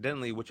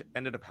accidentally, which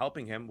ended up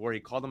helping him, where he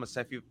called them a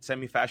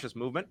semi-fascist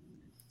movement.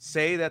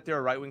 Say that they're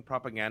a right-wing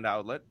propaganda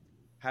outlet.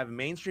 Have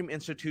mainstream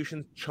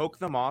institutions choke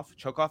them off,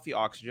 choke off the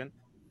oxygen.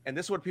 And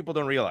this is what people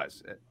don't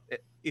realize.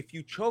 If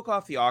you choke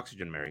off the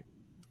oxygen, Mary,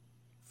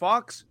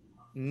 Fox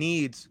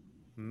needs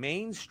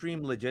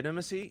mainstream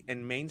legitimacy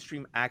and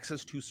mainstream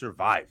access to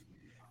survive.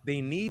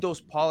 They need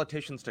those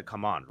politicians to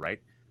come on,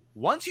 right?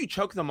 Once you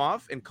choke them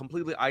off and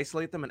completely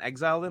isolate them and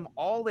exile them,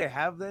 all they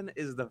have then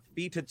is the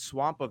fetid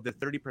swamp of the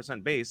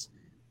 30% base.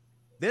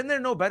 Then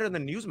they're no better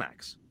than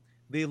Newsmax.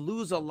 They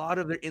lose a lot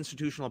of their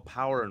institutional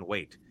power and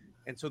weight.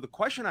 And so the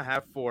question I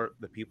have for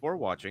the people who are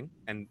watching,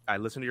 and I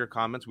listen to your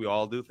comments, we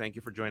all do, thank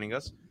you for joining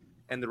us,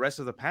 and the rest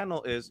of the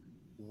panel is,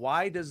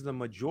 why does the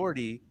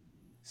majority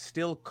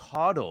still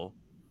coddle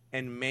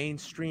and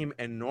mainstream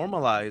and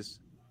normalize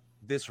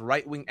this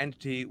right-wing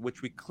entity,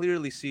 which we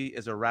clearly see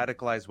as a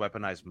radicalized,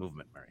 weaponized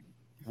movement, Mary?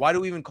 Why do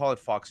we even call it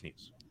Fox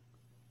News?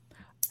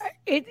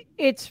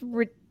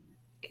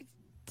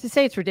 To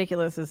say it's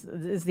ridiculous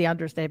is the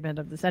understatement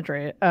of the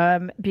century,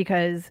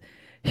 because,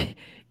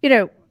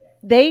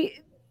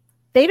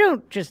 they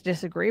don't just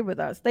disagree with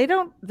us. They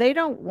don't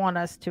want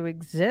us to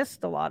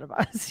exist. A lot of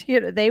us,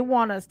 they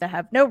want us to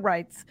have no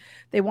rights.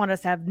 They want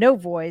us to have no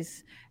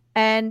voice,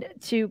 and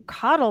to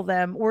coddle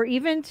them, or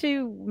even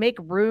to make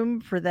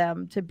room for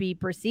them to be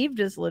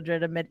perceived as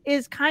legitimate,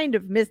 is kind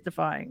of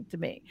mystifying to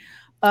me.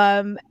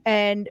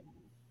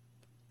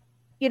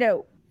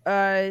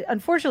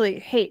 Unfortunately,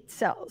 hate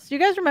sells. Do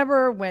you guys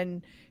remember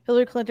when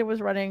Hillary Clinton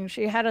was running?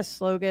 She had a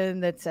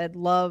slogan that said,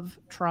 "Love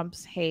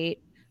trumps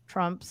hate."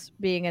 Trumps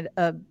being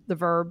the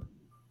verb.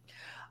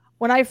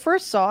 When I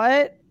first saw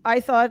it, I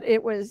thought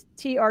it was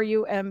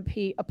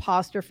TRUMP''S.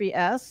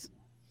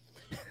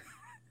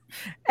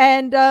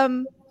 And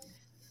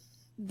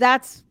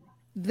that's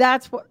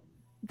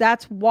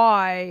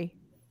why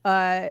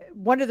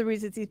one of the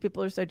reasons these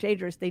people are so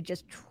dangerous. They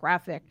just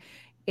traffic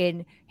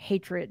in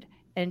hatred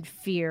and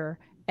fear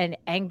and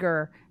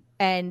anger,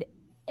 and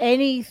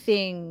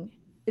anything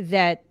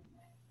that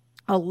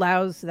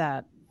allows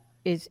that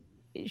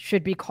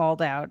should be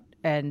called out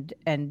and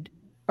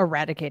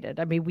eradicated.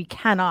 I mean, we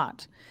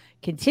cannot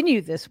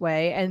continue this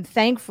way. And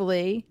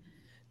thankfully,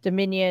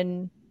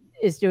 Dominion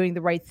is doing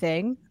the right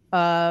thing.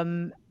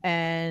 And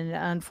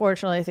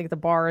unfortunately, I think the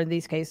bar in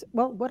these cases,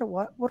 well, what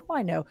do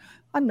I know?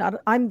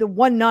 I'm the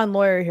one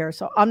non-lawyer here,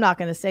 so I'm not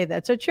going to say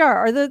that. So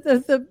Chiara, are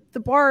the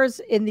bars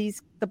in the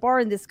bar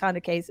in this kind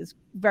of case is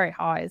very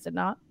high, is it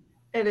not?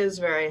 It is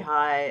very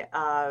high.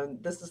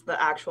 This is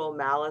the actual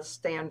malice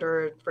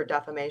standard for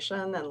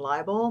defamation and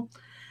libel.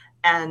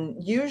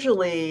 And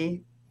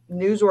usually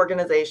news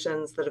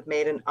organizations that have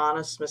made an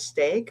honest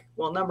mistake,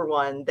 well, number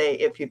one,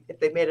 if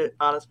they've made an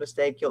honest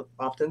mistake, you'll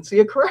often see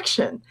a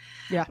correction.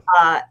 Yeah.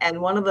 And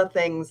one of the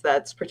things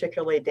that's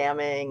particularly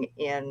damning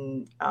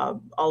in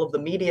all of the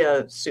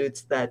media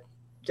suits that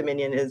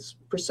Dominion is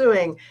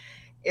pursuing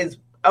is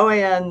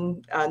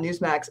OAN,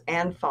 Newsmax,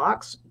 and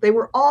Fox. They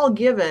were all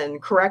given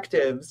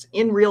correctives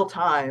in real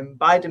time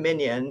by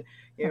Dominion.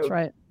 That's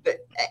right.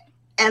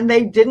 And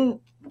they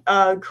didn't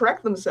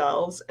correct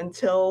themselves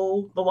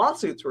until the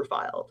lawsuits were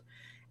filed.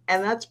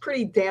 And that's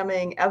pretty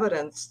damning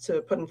evidence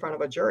to put in front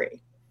of a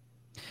jury.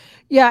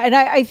 Yeah, and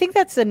I think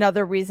that's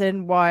another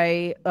reason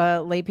why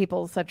lay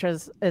people such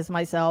as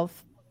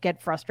myself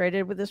get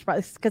frustrated with this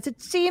process, because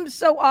it seems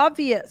so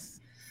obvious.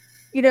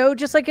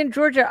 Just like in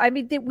Georgia, I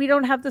mean, we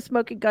don't have the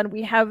smoking gun.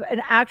 We have an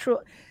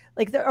actual,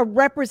 a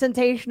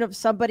representation of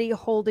somebody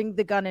holding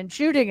the gun and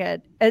shooting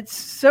it.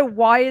 So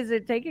why is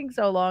it taking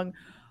so long?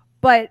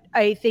 But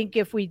I think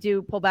if we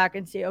do pull back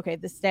and see, okay,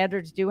 the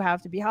standards do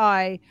have to be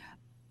high,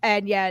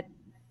 and yet,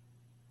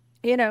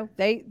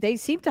 they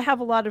seem to have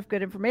a lot of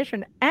good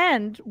information.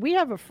 And we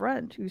have a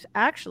friend who's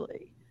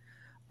actually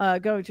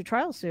going to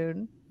trial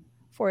soon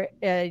for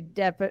a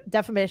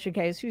defamation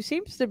case, who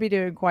seems to be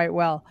doing quite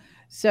well.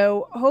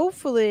 So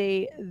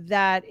hopefully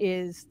that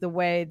is the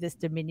way this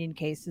Dominion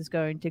case is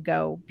going to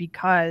go,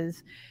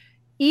 because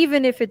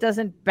even if it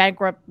doesn't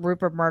bankrupt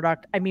Rupert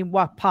Murdoch, I mean,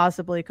 what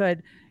possibly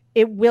could,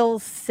 it will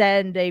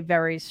send a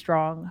very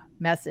strong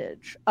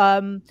message.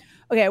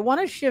 Okay, I want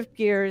to shift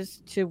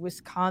gears to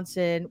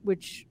Wisconsin,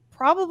 which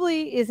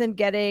probably isn't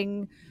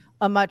getting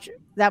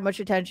that much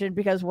attention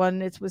because,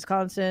 one, it's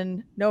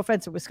Wisconsin. No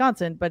offense to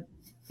Wisconsin, but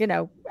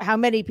how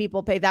many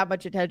people pay that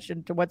much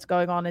attention to what's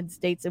going on in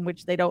states in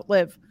which they don't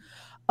live?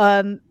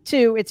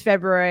 Two, it's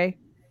February,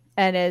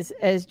 and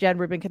as Jen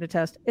Rubin can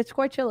attest, it's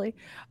quite chilly.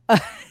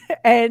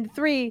 And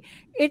three,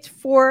 it's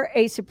for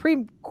a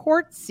Supreme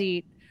Court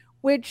seat,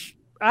 which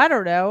I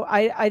don't know.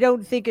 I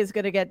don't think is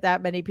going to get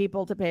that many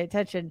people to pay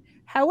attention.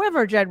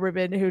 However, Jen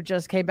Rubin, who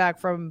just came back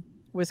from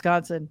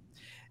Wisconsin,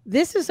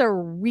 this is a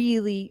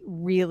really,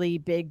 really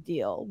big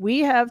deal. We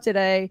have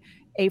today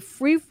a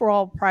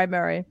free-for-all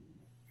primary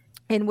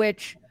in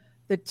which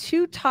the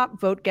two top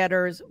vote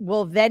getters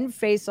will then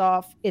face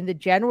off in the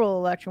general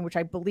election, which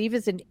I believe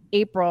is in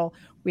April.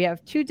 We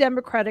have two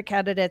Democratic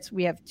candidates.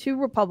 We have two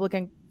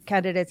Republican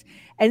candidates.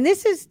 And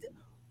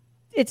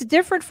it's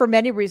different for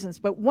many reasons,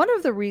 but one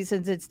of the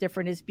reasons it's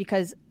different is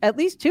because at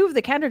least two of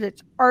the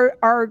candidates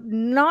are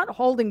not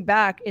holding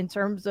back in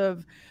terms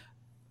of,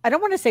 I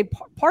don't want to say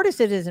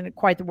partisan isn't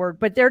quite the word,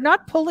 but they're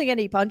not pulling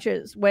any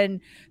punches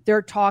when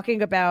they're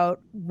talking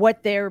about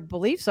what their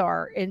beliefs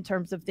are in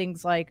terms of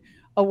things like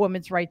a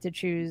woman's right to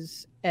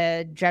choose,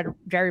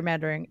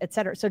 gerrymandering, et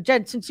cetera. So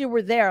Jen, since you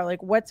were there,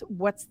 like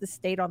what's the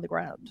state on the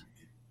ground?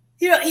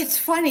 It's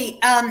funny.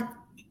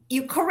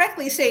 You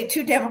correctly say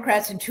two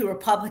Democrats and two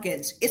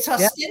Republicans. It's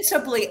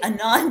ostensibly a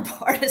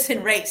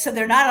nonpartisan race, so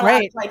they're not allowed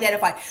to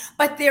identify.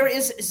 But there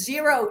is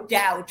zero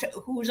doubt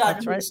who's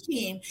on whose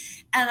team.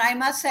 And I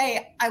must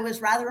say, I was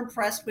rather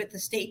impressed with the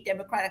state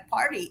Democratic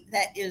Party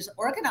that is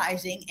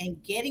organizing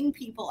and getting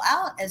people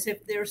out as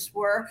if this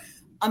were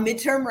a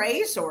midterm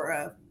race or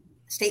a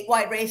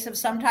statewide race of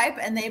some type,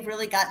 and they've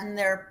really gotten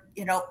their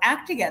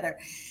act together.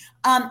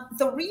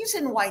 The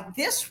reason why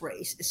this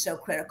race is so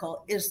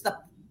critical is the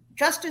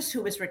justice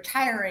who was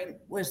retiring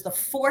was the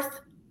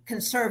fourth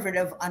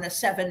conservative on a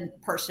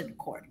 7-person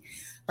court.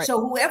 Right. So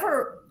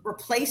whoever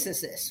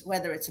replaces this,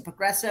 whether it's a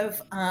progressive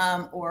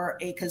or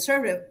a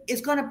conservative,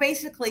 is going to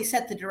basically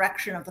set the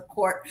direction of the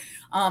court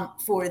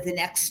for the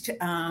next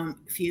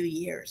few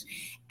years.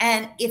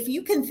 And if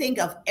you can think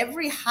of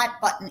every hot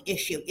button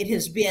issue, it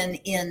has been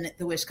in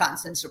the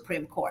Wisconsin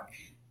Supreme Court: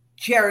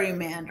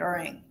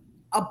 gerrymandering,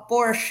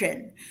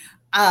 abortion,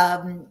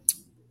 gun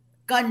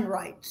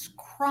rights,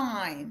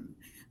 crime,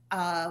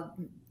 the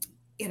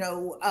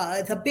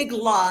big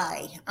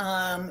lie,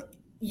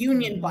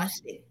 union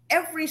busting,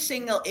 every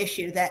single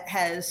issue that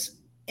has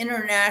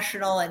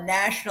international and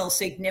national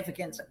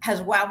significance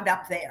has wound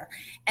up there.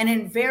 And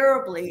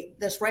invariably,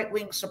 this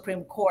right-wing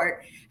Supreme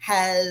Court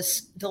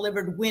has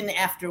delivered win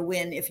after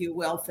win, if you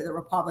will, for the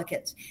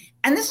Republicans.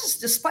 And this is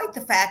despite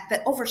the fact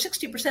that over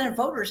 60% of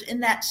voters in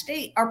that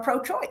state are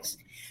pro-choice.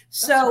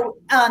 So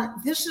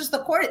this is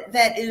the court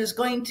that is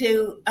going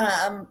to,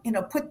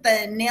 put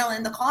the nail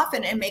in the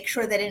coffin and make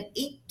sure that an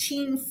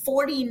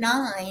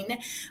 1849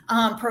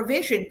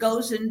 provision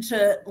goes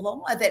into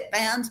law that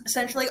bans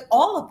essentially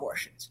all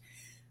abortions.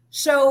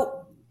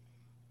 So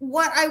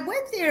what I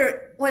went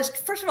there was,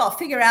 first of all,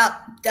 figure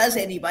out, does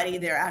anybody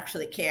there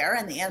actually care?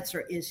 And the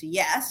answer is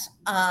yes.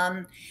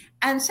 And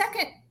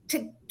second,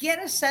 to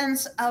get a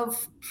sense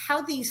of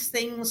how these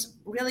things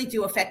really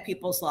do affect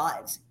people's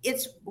lives.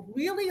 It's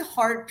really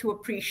hard to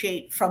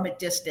appreciate from a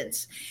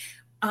distance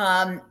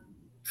how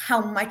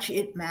much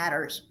it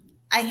matters.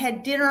 I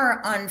had dinner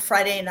on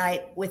Friday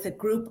night with a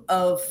group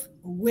of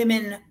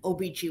women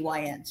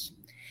OBGYNs.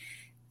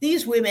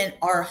 These women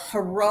are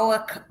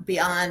heroic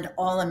beyond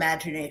all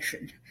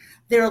imagination.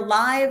 Their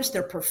lives,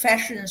 their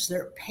professions,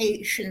 their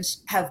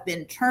patients have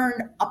been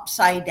turned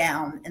upside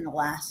down in the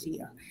last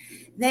year.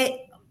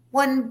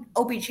 One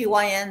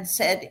OBGYN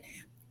said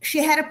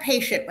she had a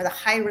patient with a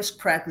high-risk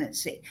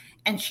pregnancy,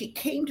 and she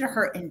came to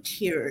her in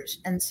tears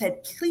and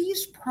said,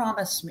 "Please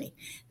promise me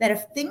that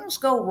if things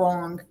go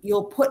wrong,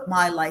 you'll put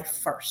my life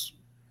first."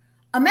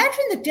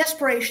 Imagine the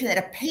desperation that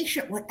a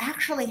patient would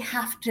actually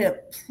have to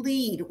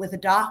plead with a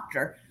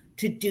doctor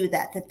to do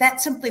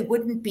that simply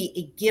wouldn't be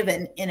a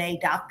given in a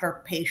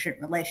doctor-patient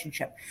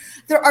relationship.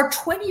 There are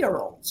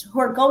 20-year-olds who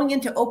are going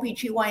into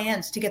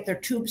OBGYNs to get their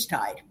tubes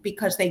tied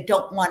because they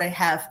don't want to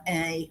have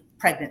a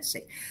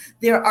pregnancy.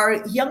 There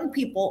are young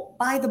people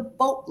by the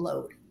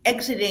boatload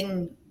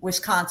exiting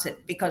Wisconsin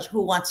because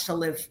who wants to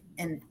live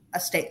in a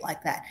state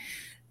like that?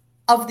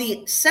 Of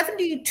the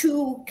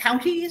 72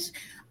 counties,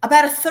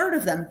 about a third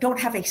of them don't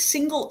have a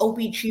single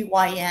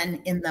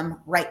OBGYN in them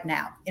right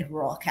now in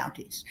rural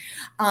counties.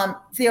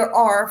 There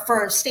are,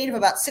 for a state of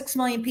about 6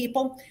 million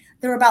people,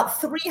 there are about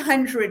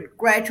 300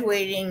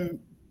 graduating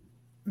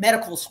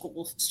medical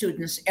school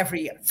students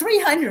every year.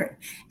 300.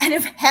 And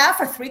if half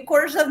or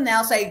 3/4 of them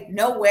now say,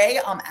 "No way,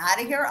 I'm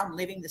out of here, I'm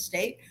leaving the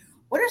state,"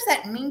 what does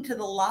that mean to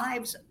the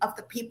lives of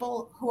the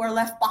people who are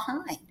left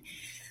behind?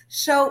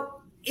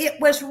 So it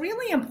was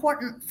really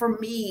important for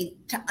me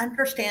to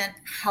understand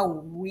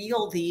how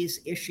real these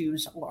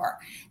issues are,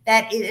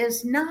 that it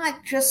is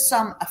not just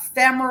some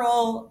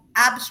ephemeral,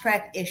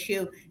 abstract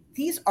issue.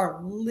 These are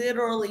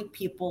literally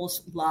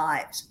people's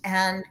lives.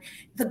 And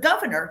the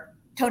governor,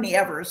 Tony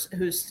Evers,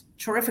 who's a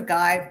terrific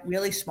guy,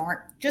 really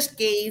smart, just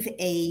gave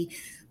a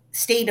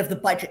state of the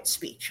budget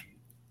speech.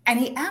 And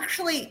he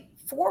actually,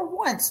 for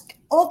once,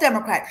 all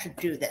Democrats should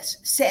do this,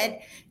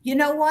 said, you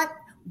know what?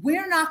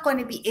 We're not going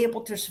to be able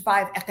to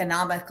survive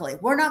economically.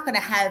 We're not going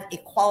to have a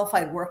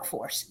qualified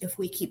workforce if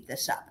we keep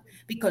this up,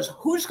 because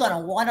who's going to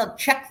want to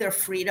check their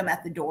freedom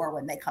at the door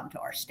when they come to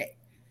our state?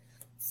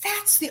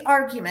 That's the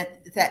argument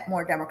that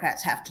more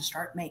Democrats have to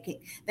start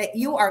making, that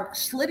you are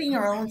slitting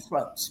your own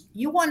throats.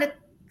 You want to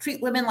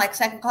treat women like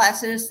second-class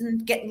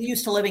citizens, get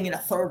used to living in a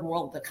third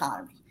world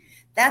economy.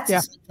 That's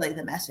essentially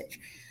the message.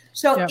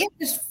 So it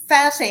is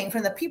fascinating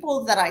from the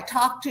people that I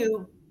talked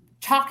to,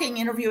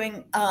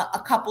 interviewing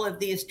a couple of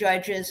these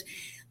judges.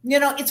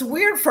 It's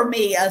weird for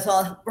me as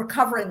a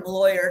recovering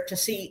lawyer to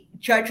see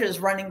judges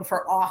running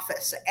for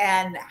office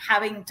and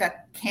having to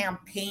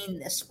campaign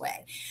this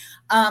way.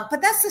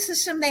 But that's the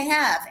system they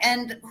have.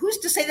 And who's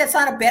to say that's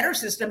not a better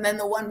system than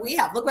the one we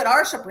have? Look what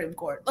our Supreme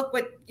Court, look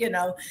what,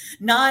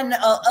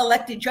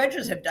 non-elected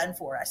judges have done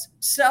for us.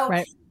 So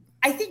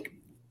I think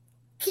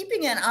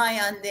keeping an eye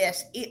on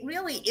this, it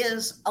really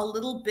is a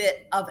little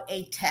bit of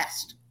a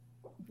test.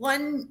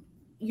 One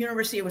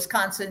University of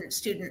Wisconsin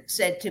student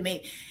said to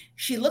me,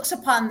 she looks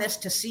upon this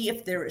to see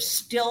if there is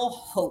still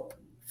hope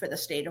for the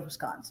state of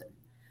Wisconsin.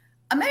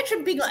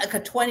 Imagine being like a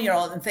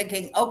 20-year-old and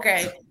thinking,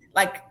 okay,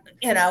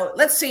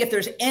 let's see if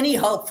there's any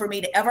hope for me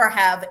to ever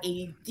have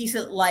a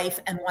decent life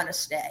and want to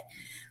stay.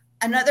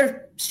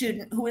 Another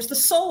student who is the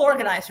sole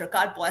organizer,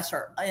 God bless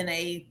her, in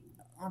a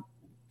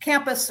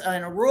campus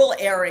in a rural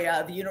area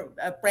of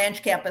a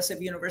branch campus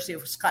of University of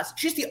Wisconsin.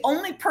 She's the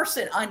only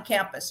person on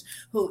campus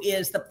who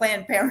is the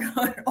Planned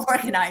Parenthood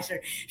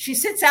organizer. She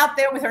sits out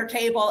there with her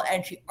table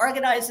and she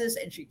organizes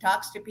and she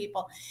talks to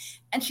people.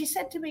 And she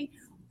said to me,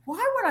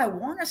 why would I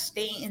want to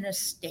stay in a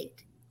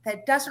state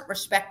that doesn't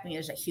respect me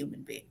as a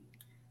human being?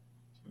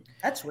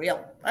 That's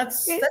real.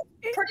 That's pretty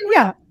real.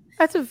 Yeah,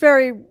 that's a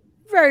very,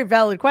 very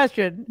valid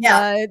question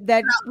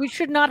that we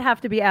should not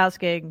have to be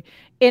asking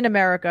in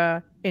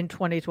America in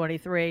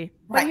 2023.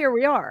 But here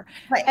we are.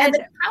 Right. And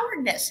the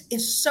cowardness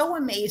is so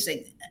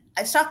amazing.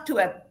 I talked to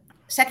a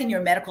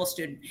second-year medical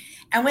student,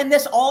 and when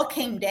this all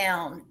came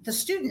down, the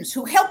students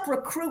who help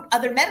recruit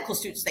other medical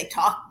students, they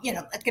talk,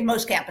 like in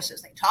most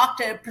campuses, they talk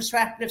to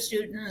prospective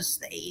students,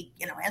 they,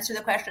 answer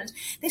the questions.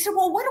 They said,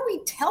 well, what do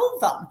we tell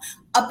them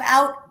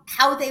about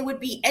how they would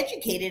be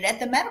educated at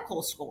the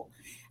medical school?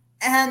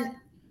 And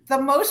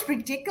the most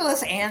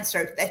ridiculous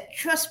answer that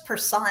just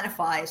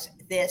personifies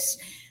this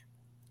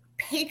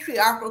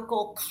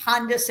patriarchal,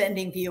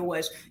 condescending view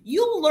was,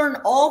 you'll learn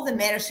all the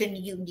medicine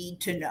you need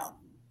to know.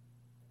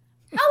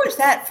 How is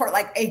that for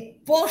like a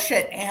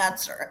bullshit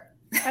answer?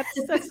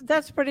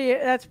 That's pretty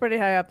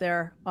high up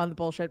there on the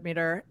bullshit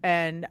meter,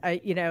 and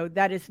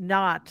that is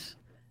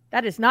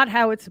not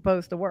how it's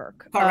supposed to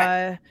work.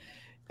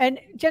 And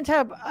Jen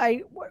Taub,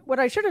 what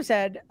I should have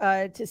said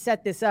to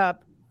set this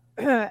up,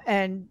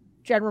 and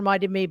Jen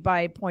reminded me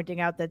by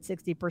pointing out that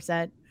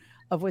 60%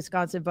 of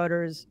Wisconsin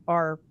voters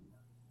are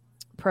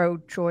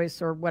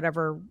pro-choice or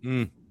whatever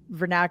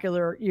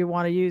vernacular you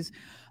want to use,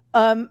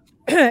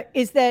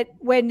 is that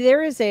when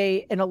there is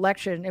an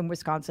election in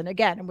Wisconsin,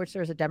 again, in which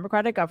there's a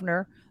Democratic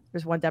governor,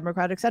 there's one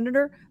Democratic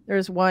senator,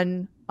 there's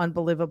one,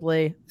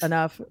 unbelievably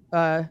enough,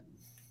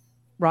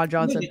 Ron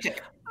Johnson.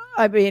 Lunatic.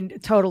 I mean,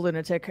 total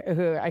lunatic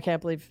who I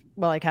can't believe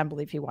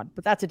he won,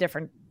 but that's a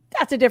different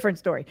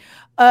story.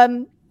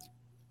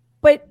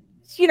 But,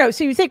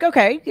 so you think,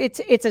 okay,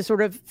 it's a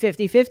sort of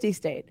 50-50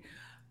 state.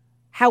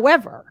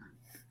 However,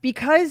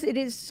 because it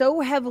is so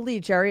heavily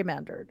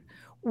gerrymandered,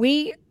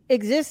 we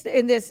exist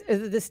in this,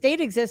 the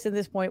state exists in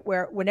this point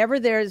where whenever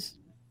there's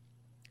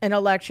an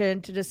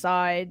election to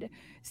decide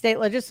state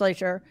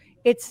legislature,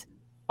 it's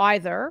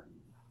either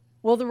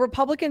will the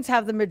Republicans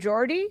have the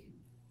majority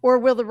or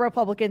will the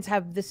Republicans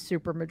have the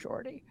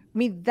supermajority? I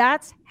mean,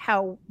 that's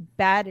how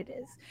bad it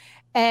is.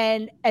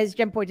 And as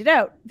Jen pointed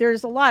out,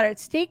 there's a lot at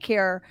stake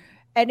here.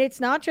 And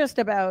it's not just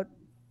about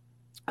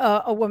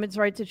a woman's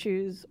right to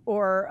choose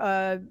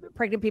or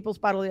pregnant people's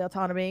bodily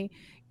autonomy.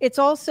 It's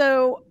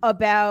also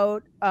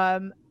about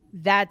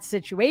that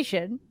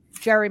situation,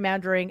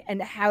 gerrymandering,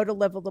 and how to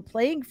level the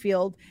playing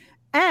field.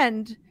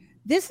 And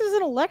this is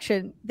an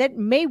election that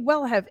may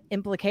well have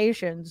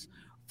implications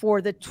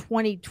for the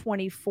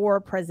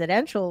 2024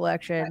 presidential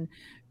election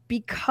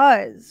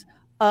because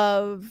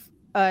of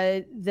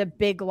the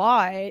big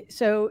lie.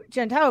 So,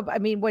 Jen Taub, I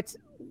mean, what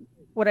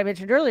I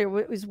mentioned earlier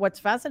was what's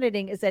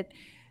fascinating is that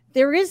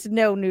there is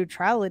no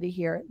neutrality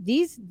here.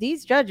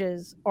 These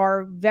judges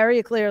are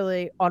very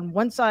clearly on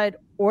one side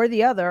or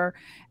the other.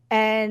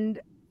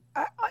 And,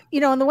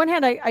 on the one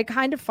hand, I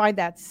kind of find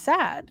that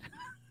sad.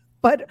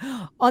 But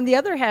on the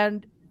other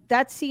hand,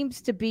 that seems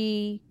to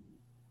be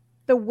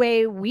the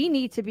way we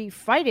need to be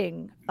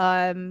fighting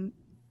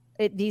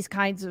these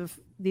kinds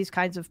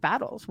of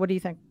battles. What do you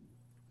think?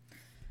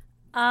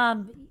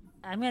 I'm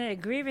going to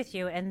agree with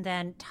you, and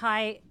then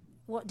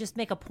just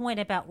make a point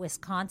about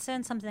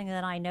Wisconsin, something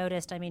that I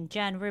noticed. I mean,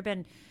 Jen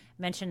Rubin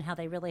mentioned how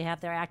they really have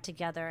their act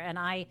together, and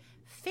I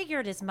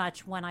figured as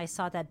much when I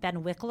saw that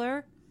Ben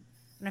Wickler,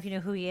 I don't know if you know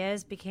who he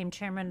is, became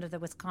chairman of the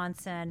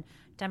Wisconsin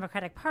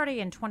Democratic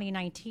Party in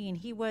 2019.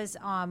 He was,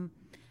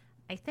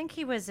 I think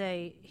he was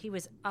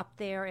up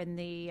there in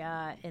the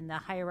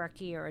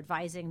hierarchy or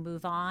advising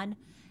Move On.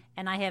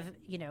 And I have,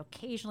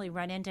 occasionally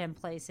run into him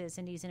places,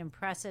 and he's an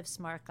impressive,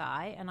 smart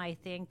guy. And I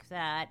think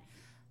that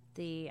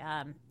the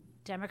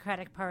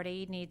Democratic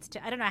Party needs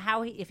to, I don't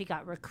know if he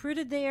got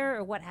recruited there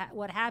or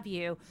what have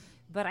you,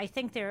 but I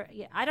think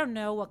I don't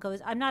know what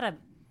goes, I'm not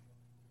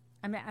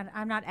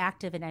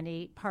active in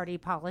any party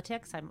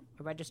politics. I'm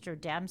a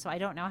registered Dem, so I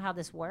don't know how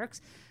this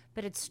works.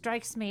 but it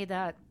strikes me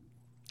that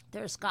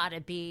there's got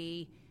to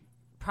be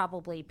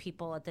probably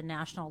people at the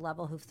national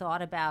level who've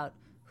thought about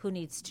who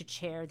needs to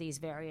chair these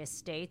various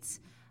states.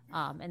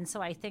 And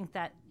so I think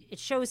that it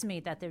shows me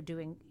that they're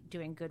doing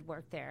good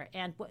work there.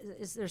 And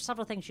there's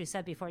several things you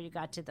said before you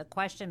got to the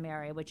question,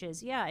 Mary, which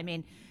is,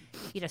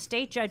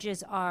 state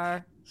judges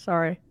are...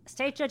 Sorry.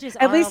 State judges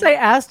At least I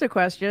asked a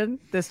question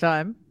this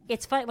time.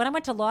 It's funny. When I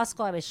went to law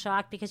school, I was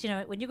shocked because,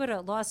 when you go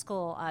to law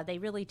school, they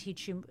really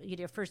teach you,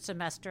 your first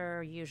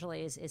semester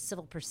usually is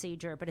civil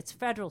procedure, but it's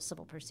federal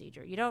civil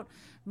procedure.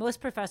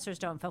 Most professors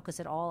don't focus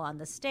at all on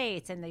the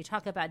states, and they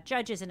talk about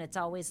judges, and it's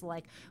always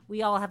like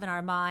we all have in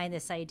our mind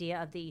this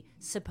idea of the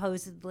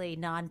supposedly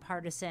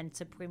nonpartisan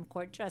Supreme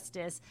Court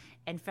justice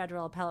and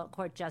federal appellate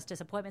court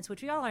justice appointments,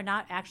 which we all are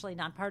not actually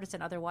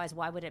nonpartisan. Otherwise,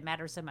 why would it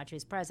matter so much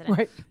who's president?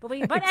 Right.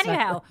 But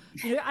anyhow,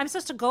 I'm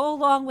supposed to go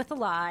along with the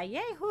lie.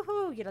 Yay,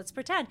 hoo-hoo, let's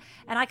pretend.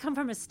 And I come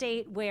from a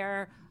state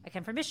where I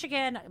come from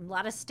Michigan. A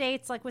lot of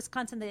states like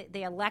Wisconsin,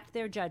 they elect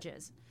their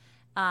judges.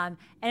 And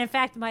in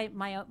fact, my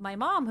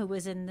mom, who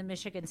was in the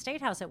Michigan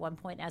State House at one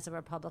point as a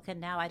Republican,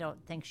 now I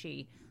don't think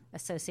she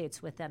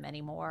associates with them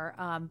anymore.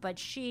 But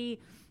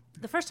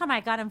the first time I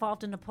got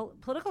involved in a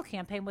political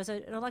campaign was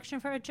an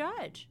election for a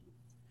judge.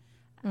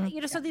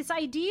 So this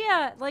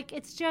idea, like,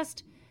 it's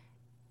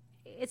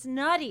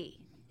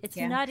nutty. It's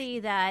nutty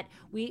that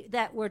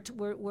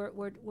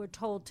we're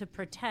told to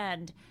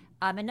pretend.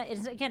 And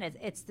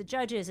it's the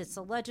judges, it's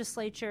the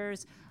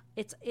legislatures,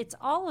 it's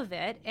all of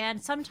it. And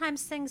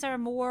sometimes things are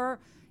more.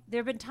 There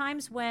have been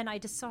times when I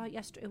just saw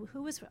yesterday.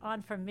 Who was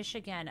on from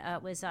Michigan?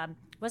 It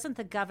wasn't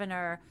the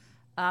governor.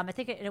 I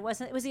think it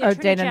wasn't. It was the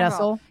Attorney Dana General.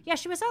 Nessel. Yeah,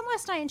 she was on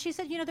last night, and she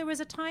said, there was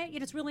a time.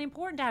 It's really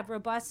important to have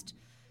robust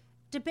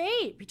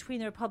debate between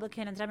the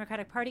Republican and the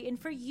Democratic Party. And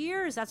for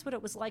years, that's what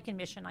it was like in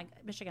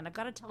Michigan. I've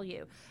got to tell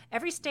you,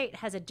 every state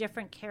has a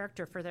different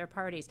character for their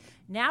parties.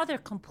 Now they're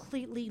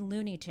completely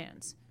Looney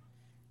Tunes.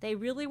 They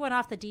really went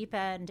off the deep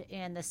end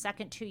in the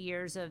second 2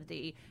 years of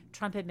the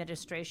Trump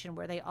administration,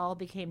 where they all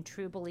became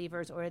true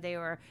believers or they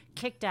were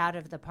kicked out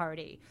of the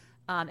party.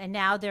 And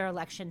now they're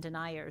election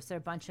deniers. They're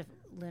a bunch of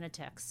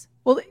lunatics.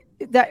 Well,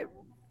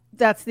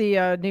 that's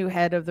the new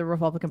head of the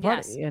Republican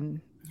Party in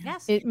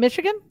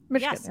Michigan.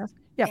 Yes.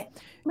 Yeah.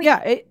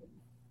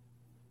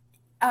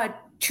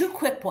 Two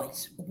quick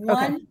points.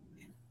 One,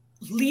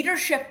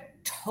 leadership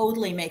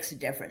totally makes a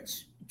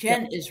difference.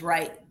 Jen is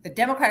right. The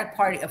Democratic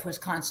Party of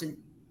Wisconsin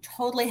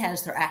totally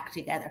has their act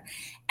together,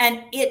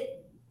 and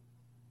it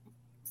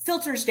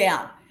filters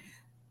down.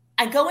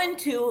 I go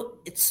into,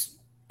 it's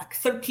like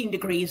 13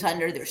 degrees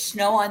under, there's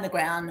snow on the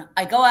ground.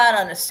 I go out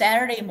on a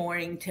Saturday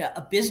morning to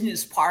a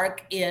business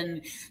park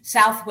in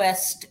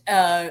Southwest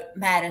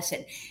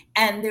Madison,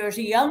 and there's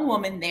a young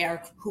woman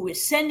there who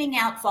is sending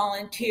out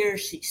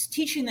volunteers. She's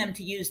teaching them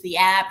to use the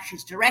app.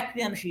 She's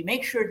directing them. She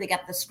makes sure they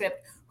get the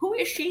script. Who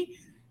is she?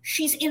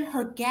 She's in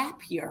her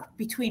gap year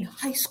between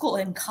high school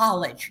and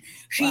college.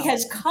 She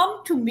has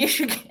come to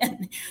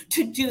Michigan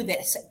to do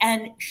this,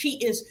 and she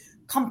is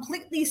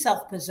completely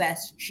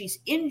self-possessed. She's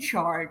in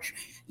charge.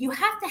 You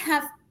have to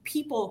have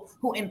people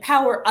who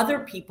empower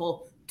other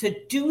people to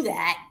do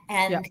that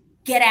and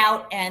get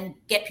out and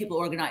get people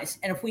organized.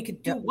 And if we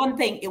could do one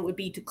thing, it would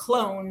be to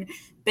clone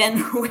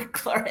Ben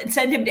Wickler and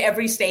send him to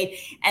every state,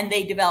 and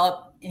they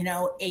develop,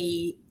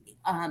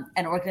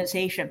 an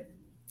organization.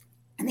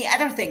 And the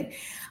other thing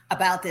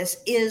about this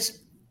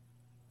is,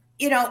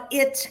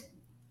 it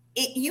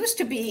used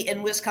to be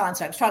in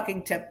Wisconsin. I was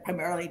talking to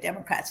primarily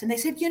Democrats, and they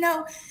said,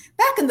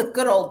 back in the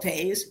good old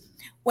days,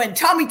 when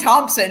Tommy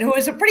Thompson, who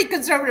was a pretty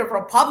conservative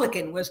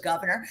Republican, was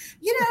governor,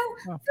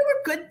 there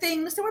were good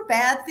things, there were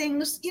bad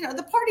things.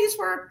 The parties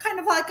were kind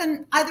of like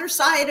on either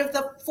side of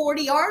the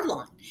 40-yard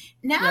line.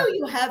 Now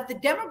you have the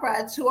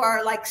Democrats who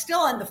are like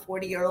still on the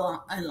 40-yard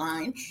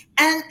line,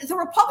 and the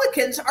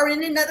Republicans are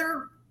in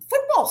another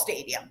football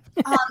stadium.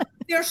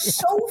 They're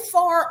so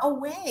far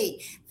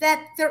away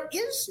that there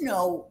is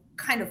no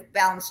kind of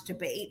balanced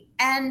debate.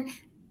 And,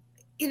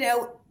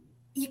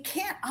 you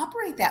can't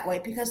operate that way,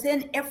 because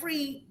then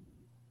every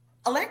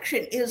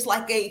election is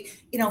like a,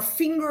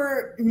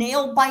 finger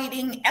nail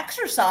biting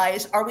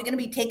exercise. Are we going to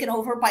be taken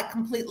over by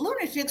complete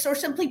lunatics or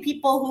simply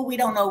people who we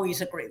don't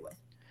always agree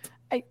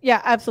with?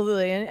 Yeah,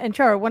 absolutely. And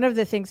Chara, one of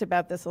the things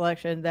about this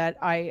election that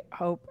I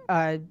hope,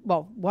 I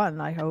hope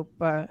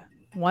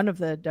one of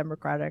the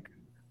Democratic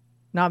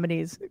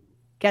nominees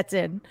gets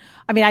in.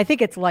 I mean, I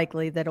think it's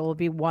likely that it will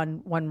be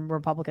one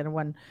Republican and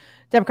one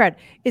Democrat.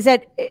 Is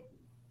that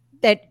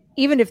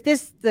even if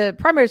the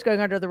primary is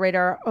going under the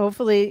radar,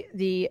 hopefully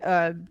the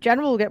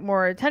general will get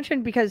more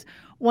attention, because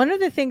one of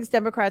the things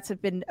Democrats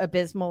have been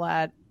abysmal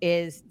at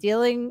is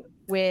dealing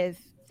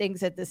with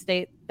things at the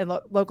state and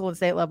local and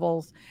state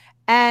levels,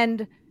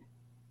 and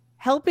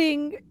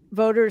helping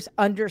voters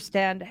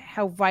understand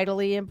how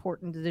vitally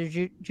important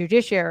the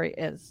judiciary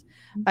is.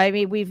 I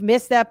mean, we've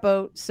missed that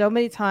boat so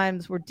many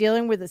times. We're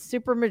dealing with a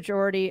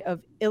supermajority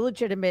of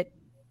illegitimate,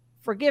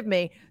 forgive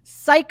me,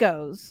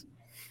 psychos,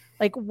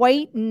 like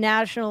white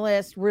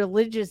nationalist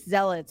religious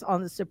zealots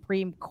on the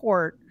Supreme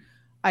Court.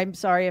 I'm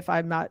sorry if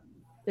I'm not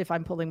if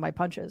I'm pulling my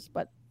punches,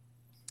 but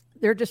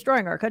they're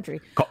destroying our country.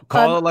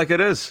 Call it like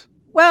it is.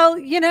 Well,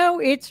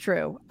 it's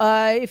true.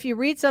 If you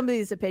read some of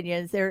these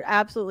opinions, they're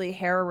absolutely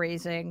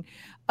hair-raising.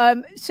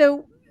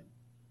 So,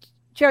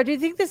 Joe, do you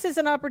think this is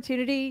an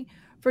opportunity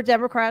for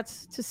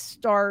Democrats to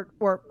start,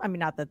 or I mean,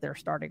 not that they're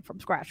starting from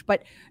scratch,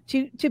 but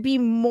to be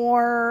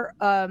more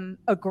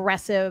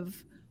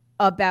aggressive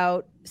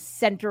about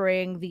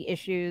centering the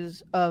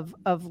issues of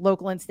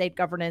local and state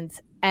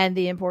governance and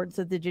the importance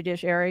of the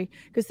judiciary?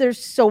 Because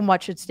there's so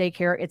much at stake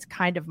here. It's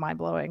kind of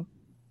mind-blowing.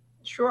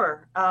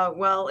 Sure.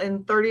 Well,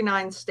 in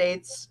 39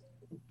 states,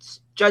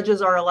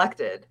 judges are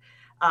elected.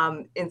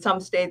 In some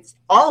states,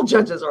 all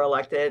judges are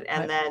elected.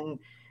 And then,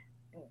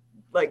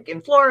 like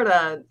in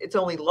Florida, it's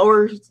only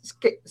lower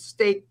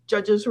state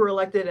judges who are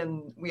elected,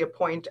 and we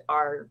appoint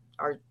our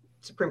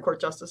Supreme Court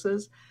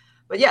justices.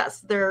 But yes,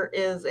 there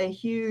is a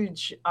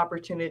huge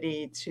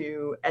opportunity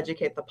to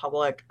educate the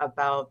public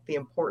about the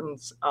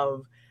importance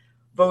of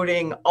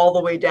voting all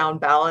the way down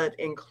ballot,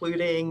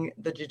 including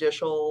the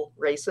judicial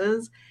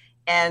races.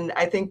 And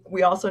I think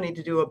we also need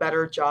to do a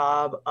better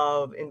job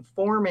of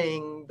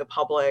informing the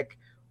public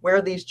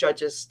where these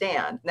judges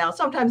stand. Now,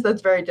 sometimes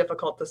that's very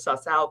difficult to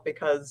suss out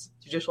because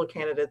judicial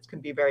candidates can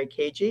be very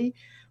cagey,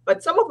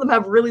 but some of them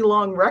have really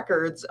long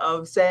records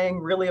of saying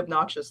really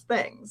obnoxious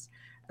things.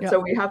 And so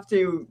we have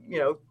to,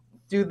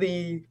 do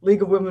the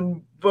League of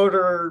Women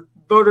voter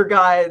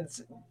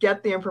guides,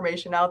 get the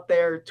information out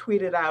there,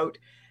 tweet it out,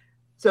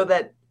 so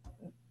that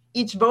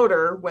each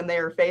voter, when they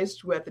are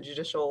faced with a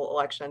judicial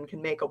election,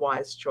 can make a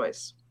wise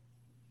choice.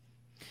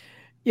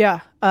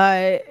 Yeah,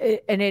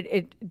 and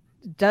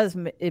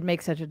it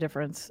makes such a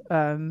difference,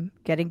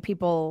 getting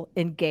people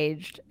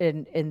engaged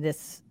in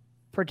this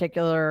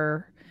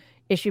particular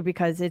issue,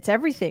 because it's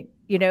everything.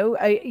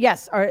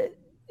 Yes,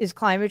 is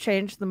climate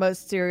change the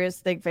most serious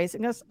thing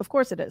facing us? Of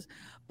course it is.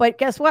 But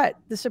guess what?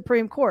 The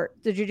Supreme Court,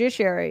 the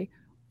judiciary,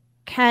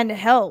 can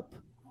help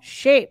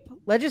shape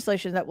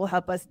legislation that will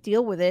help us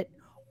deal with it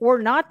or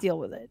not deal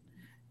with it.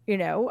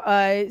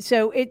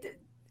 So it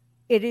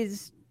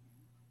is,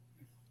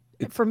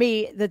 for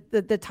me,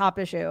 the top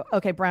issue.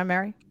 Okay, Brown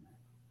Mary.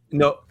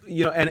 No,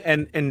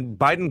 and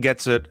Biden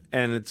gets it,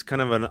 and it's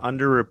kind of an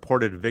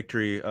underreported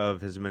victory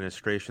of his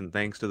administration,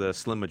 thanks to the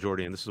slim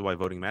majority. And this is why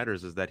voting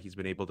matters, is that he's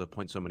been able to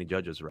appoint so many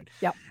judges, right?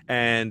 Yeah.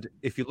 And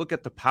if you look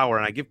at the power,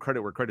 and I give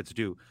credit where credit's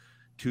due,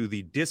 to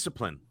the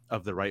discipline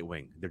of the right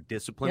wing. They're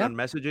disciplined on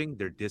messaging,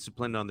 they're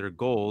disciplined on their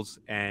goals,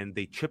 and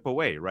they chip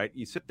away, right?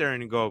 You sit there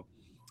and you go,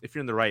 if you're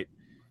in the right,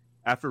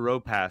 after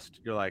Roe passed,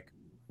 you're like,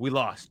 we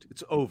lost,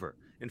 it's over.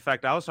 In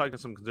fact, I was talking to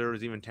some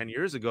conservatives even 10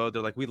 years ago.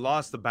 They're like, we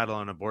lost the battle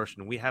on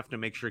abortion. We have to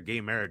make sure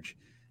gay marriage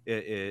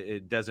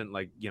it doesn't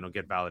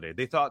get validated.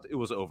 They thought it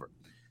was over.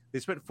 They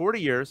spent 40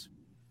 years.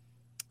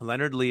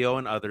 Leonard Leo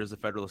and others, the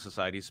Federalist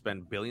Society,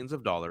 spent billions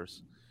of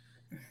dollars,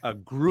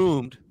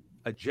 groomed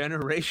a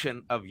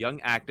generation of young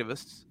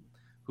activists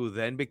who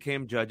then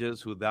became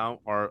judges, who now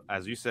are,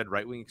 as you said,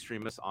 right-wing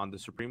extremists on the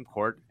Supreme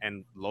Court.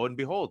 And lo and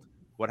behold,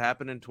 what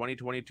happened in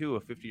 2022,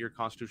 a 50-year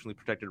constitutionally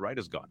protected right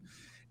is gone.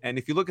 And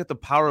if you look at the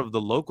power of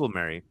the local,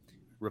 Mary,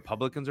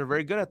 Republicans are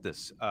very good at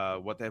this.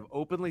 What they've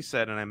openly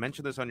said, and I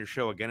mentioned this on your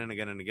show again and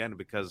again and again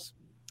because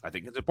I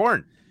think it's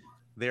important,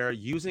 they're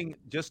using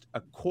just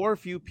a core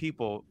few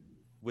people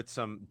with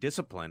some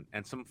discipline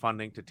and some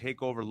funding to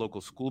take over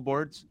local school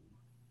boards,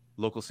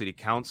 local city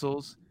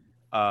councils,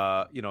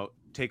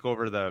 take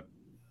over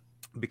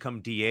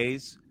become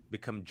DAs,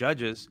 become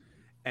judges,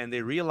 and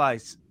they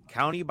realize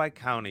county by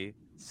county,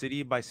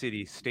 city by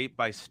city, state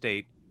by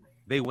state,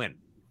 they win.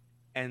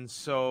 And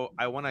so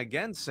I want to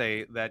again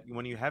say that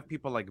when you have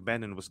people like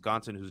Ben in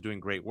Wisconsin who's doing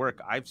great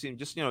work, I've seen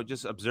just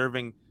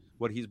observing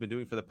what he's been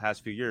doing for the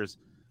past few years,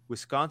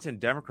 Wisconsin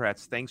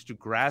Democrats, thanks to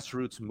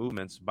grassroots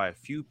movements by a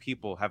few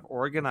people, have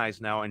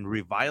organized now and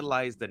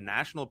revitalized the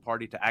national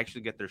party to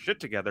actually get their shit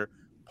together,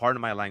 pardon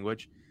my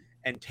language,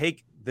 and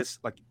take this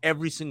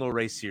every single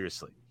race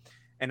seriously.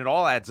 And it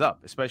all adds up,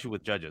 especially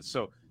with judges.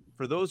 So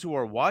for those who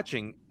are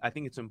watching, I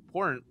think it's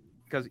important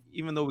because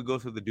even though we go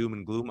through the doom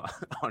and gloom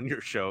on your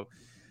show,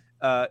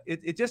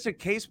 it's just a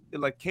case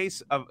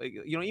of,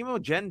 even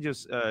what Jen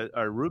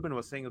Rubin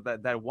was saying,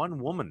 that one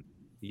woman,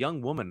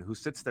 young woman who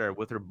sits there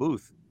with her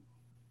booth,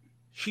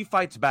 she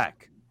fights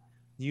back.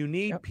 You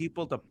need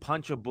people to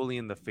punch a bully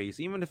in the face,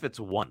 even if it's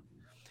one.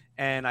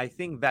 And I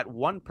think that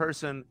one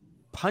person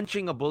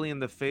punching a bully in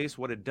the face,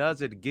 what it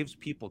does, it gives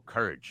people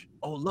courage.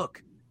 Oh,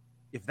 look,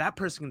 if that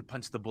person can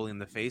punch the bully in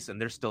the face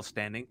and they're still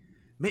standing,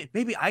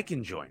 maybe I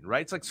can join,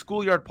 right? It's like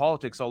schoolyard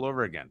politics all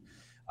over again.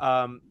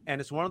 And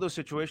it's one of those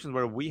situations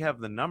where we have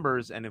the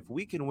numbers, and if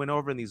we can win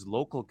over in these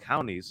local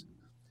counties,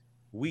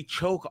 we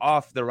choke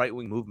off the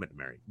right-wing movement,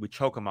 Mary. We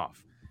choke them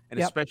off, and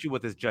especially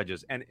with his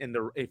judges. And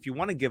if you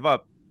want to give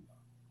up,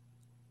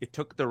 it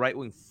took the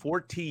right-wing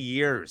 40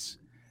 years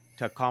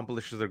to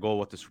accomplish their goal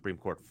with the Supreme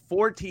Court.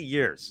 40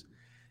 years.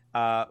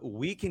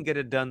 We can get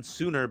it done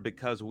sooner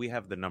because we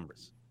have the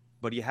numbers.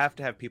 But you have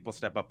to have people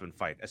step up and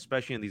fight,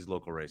 especially in these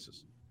local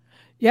races.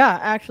 Yeah,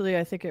 actually,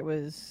 I think it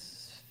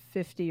was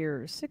 50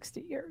 or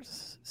 60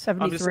 years.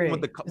 I'm just saying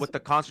 73. with the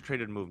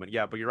concentrated movement.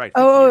 Yeah, but you're right.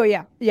 50 Oh,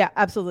 years. yeah,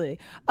 absolutely.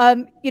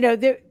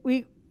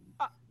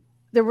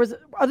 There was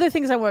other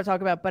things I want to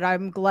talk about, but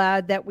I'm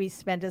glad that we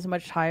spent as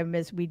much time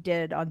as we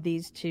did on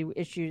these two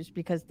issues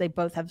because they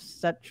both have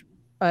such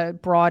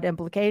broad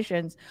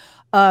implications.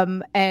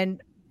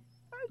 And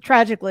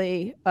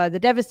tragically, the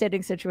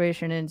devastating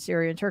situation in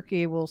Syria and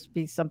Turkey will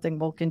be something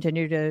we'll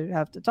continue to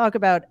have to talk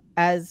about,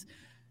 as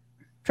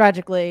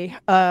tragically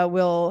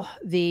will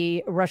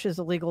the Russia's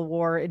illegal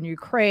war in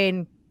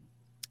Ukraine.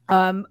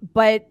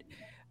 But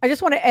I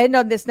just want to end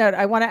on this note.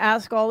 I want to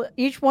ask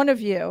each one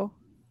of you,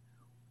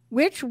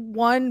 which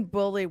one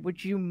bully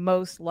would you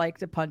most like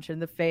to punch in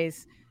the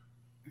face?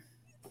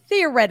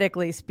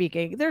 Theoretically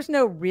speaking, there's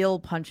no real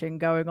punching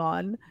going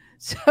on.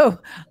 So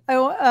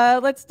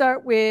let's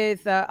start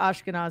with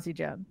Ashkenazi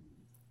Jen.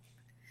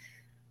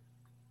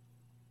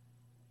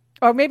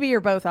 Or maybe you're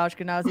both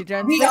Ashkenazi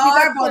Jen. We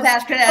are both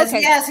Ashkenazi.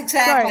 Okay. Yes,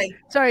 exactly.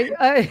 Sorry.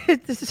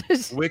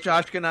 Which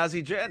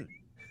Ashkenazi Jen?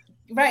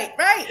 Right.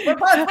 We're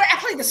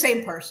actually the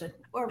same person.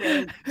 We're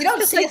really, you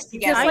don't see us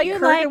together.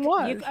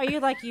 Are you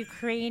like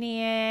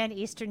Ukrainian,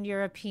 Eastern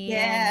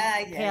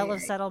European, Pale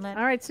of Settlement?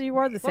 All right, so you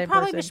are the same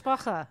probably person.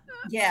 Mishpacha.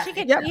 Yeah,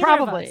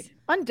 probably,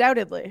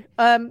 undoubtedly.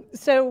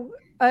 So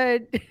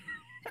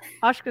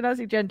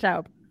Ashkenazi Jen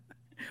Taub,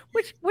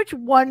 which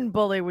one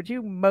bully would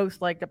you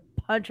most like to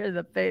punch in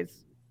the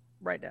face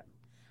right now?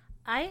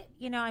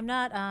 I'm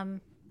not.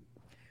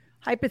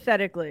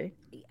 Hypothetically,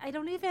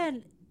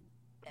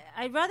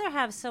 I'd rather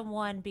have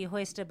someone be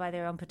hoisted by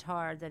their own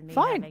petard than me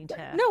Fine. having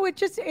to. No,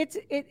 it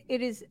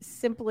is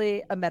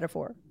simply a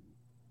metaphor.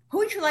 Who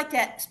would you like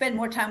to spend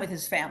more time with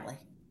his family?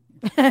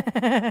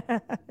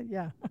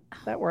 Yeah,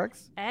 that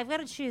works. I've got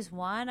to choose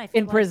one. I feel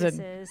in like prison.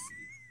 This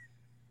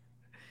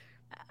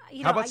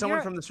is, How about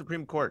someone from the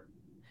Supreme Court?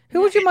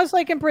 Who would you most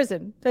like in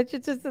prison?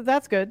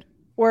 That's good.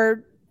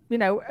 Or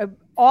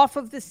off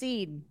of the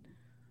scene.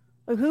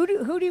 Who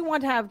do you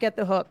want to have get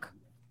the hook?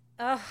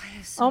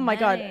 Oh my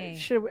God!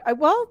 Should we?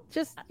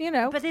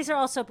 But these are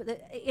also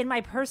in my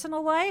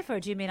personal life,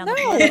 or do you mean on No.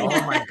 the podcast?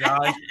 Oh my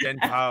gosh, Jen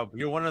Taub,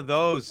 you're one of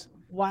those.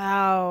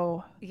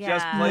 Wow. Yeah.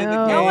 Just play the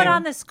game. No one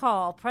on this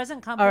call,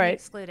 present company All right.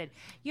 excluded.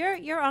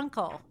 Your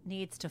uncle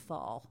needs to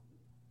fall.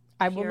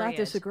 I will not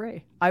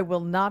disagree. I will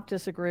not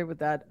disagree with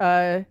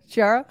that.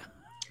 Chiara?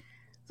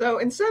 So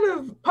instead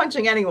of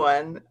punching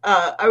anyone,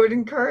 I would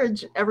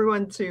encourage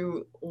everyone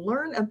to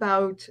learn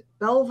about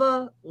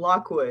Belva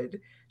Lockwood.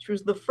 She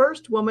was the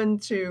first woman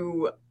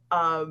to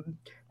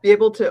be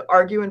able to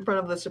argue in front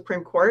of the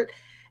Supreme Court.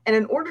 And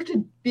in order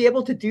to be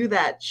able to do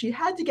that, she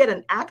had to get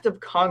an act of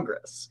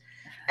Congress.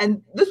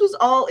 And this was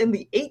all in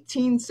the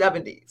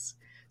 1870s.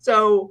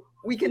 So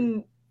we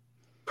can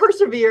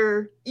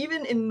persevere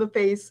even in the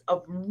face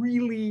of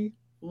really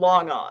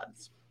long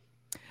odds.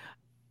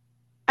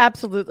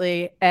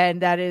 Absolutely.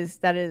 And that is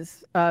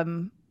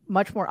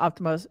much more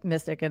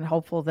optimistic and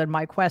hopeful than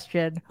my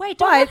question. Wait,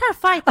 don't let her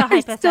fight the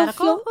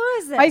hypothetical. Who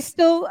is this? I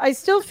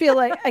still feel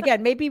like,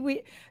 again,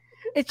 maybe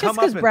it's just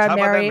because Brown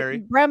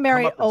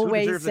Mary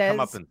always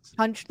says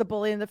punch the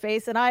bully in the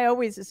face. And I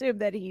always assume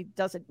that he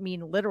doesn't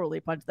mean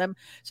literally punch them.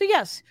 So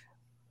yes,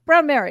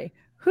 Brown Mary,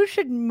 who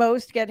should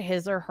most get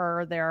his or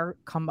her their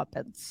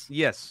comeuppance?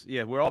 Yes.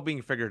 Yeah. We're all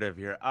being figurative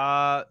here.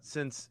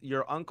 Since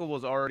your uncle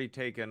was already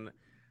taken,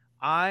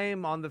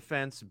 I'm on the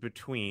fence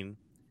between,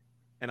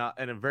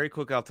 and very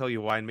quickly I'll tell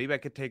you why, and maybe I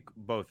could take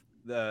both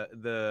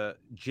the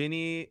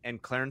Ginny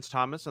and Clarence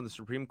Thomas on the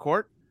Supreme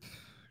Court,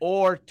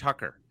 or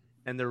Tucker.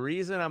 And the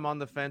reason I'm on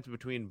the fence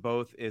between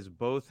both is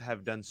both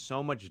have done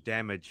so much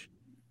damage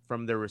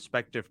from their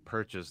respective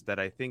perches that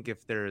I think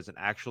if there is an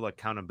actual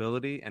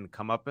accountability and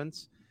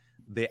comeuppance,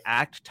 they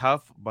act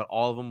tough, but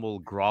all of them will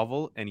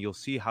grovel, and you'll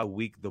see how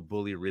weak the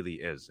bully really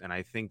is. And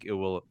I think it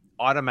will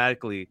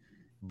automatically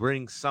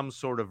bring some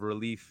sort of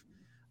relief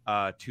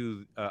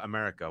to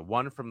America.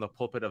 One, from the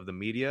pulpit of the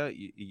media,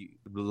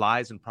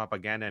 lies and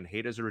propaganda and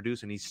haters are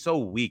reduced, and he's so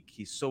weak,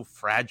 he's so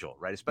fragile,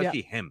 right?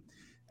 Especially him.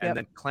 And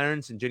then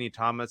Clarence and Ginny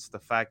Thomas, the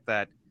fact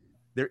that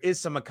there is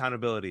some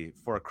accountability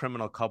for a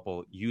criminal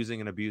couple using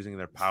and abusing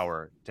their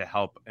power to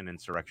help an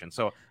insurrection.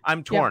 So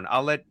I'm torn.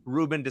 I'll let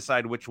Ruben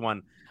decide which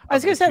one. I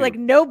was going to say, like,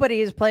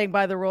 nobody is playing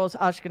by the rules,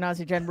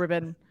 Ashkenazi Jen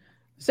Ruben.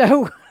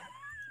 So,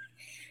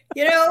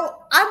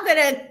 I'm going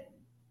to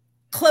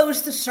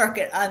close the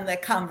circuit on the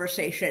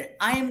conversation.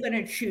 I am going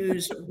to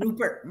choose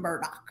Rupert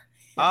Murdoch.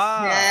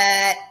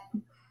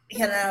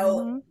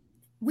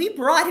 We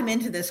brought him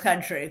into this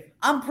country.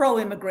 I'm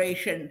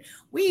pro-immigration.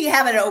 We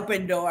have an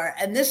open door,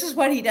 and this is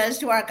what he does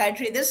to our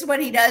country. This is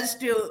what he does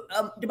to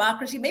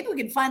democracy. Maybe we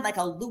can find like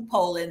a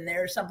loophole in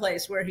there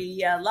someplace where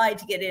he lied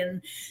to get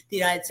in the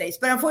United States.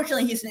 But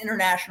unfortunately, he's an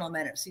international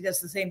menace. He does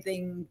the same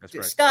thing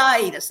to Sky.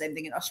 He does the same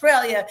thing in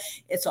Australia.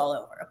 It's all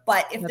over.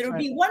 But if there would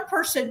be one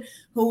person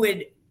who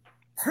would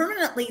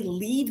permanently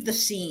leave the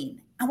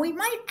scene, and we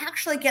might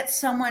actually get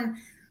someone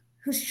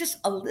who's just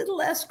a little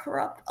less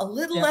corrupt, a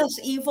little less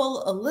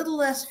evil, a little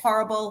less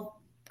horrible.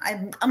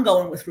 I'm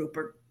going with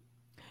Rupert.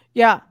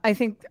 Yeah, I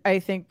think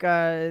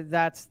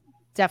that's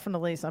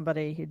definitely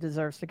somebody who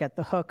deserves to get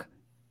the hook,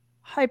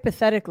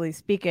 hypothetically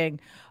speaking.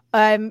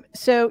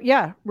 So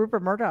yeah,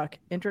 Rupert Murdoch,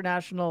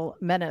 international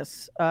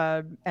menace.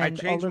 And I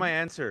changed my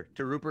answer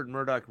to Rupert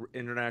Murdoch,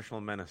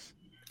 international menace.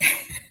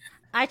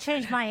 I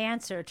changed my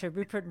answer to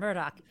Rupert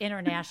Murdoch,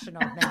 international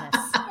menace.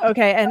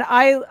 Okay, and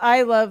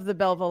I love the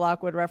Belva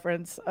Lockwood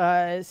reference.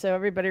 So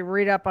everybody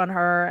read up on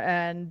her,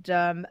 and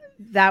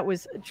that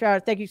was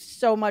Chad. Thank you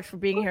so much for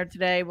being here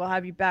today. We'll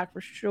have you back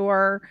for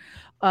sure.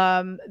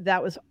 That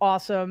was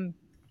awesome.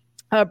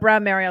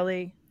 Brown Mary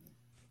Ali,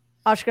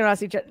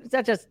 Ashkenazi,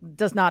 that just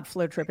does not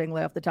flow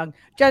trippingly off the tongue.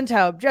 Jen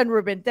Taub, Jen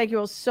Rubin, thank you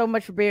all so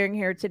much for being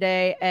here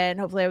today, and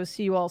hopefully I will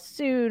see you all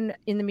soon.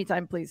 In the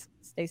meantime, please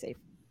stay safe.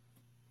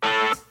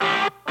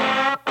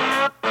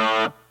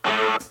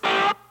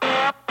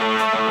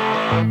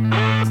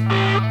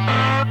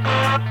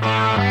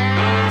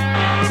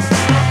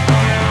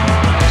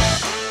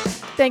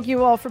 Thank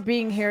you all for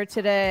being here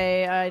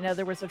today. I know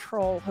there was a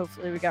troll.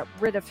 Hopefully we got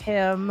rid of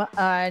him.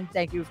 And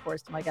thank you, of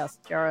course, to my guests,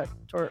 Doris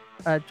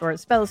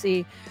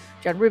Spellisey,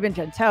 Jen Rubin,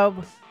 Jen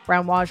Taub,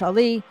 Brown Waj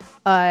Ali.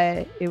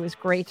 It was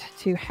great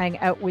to hang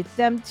out with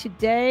them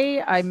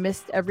today. I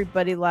missed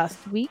everybody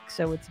last week,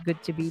 so it's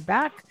good to be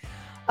back.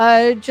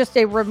 Just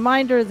a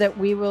reminder that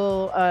we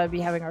will be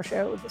having our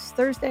show this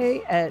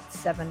Thursday at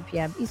 7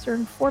 p.m.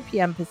 Eastern, 4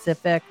 p.m.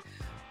 Pacific.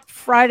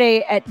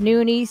 Friday at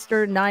noon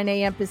Eastern, 9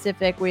 a.m.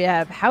 Pacific, we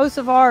have House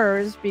of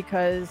Ours,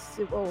 because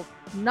it will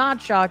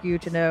not shock you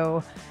to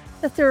know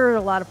that there are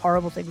a lot of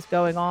horrible things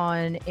going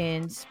on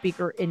in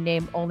Speaker in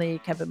name only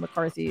Kevin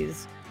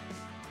McCarthy's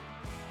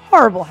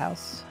horrible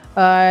house.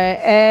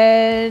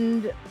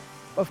 And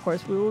of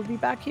course, we will be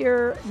back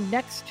here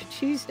next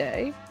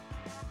Tuesday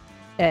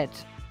at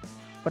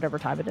whatever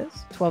time it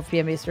is, 12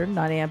 p.m. Eastern,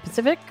 9 a.m.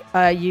 Pacific.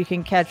 You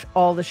can catch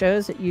all the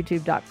shows at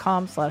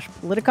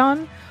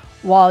youtube.com/Politicon.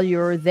 While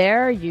you're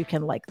there, you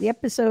can like the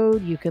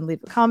episode, you can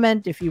leave a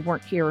comment. If you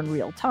weren't here in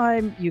real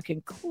time, you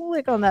can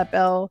click on that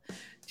bell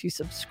to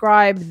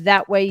subscribe.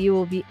 That way you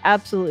will be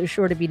absolutely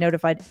sure to be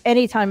notified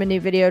anytime a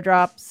new video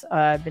drops.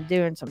 I've been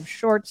doing some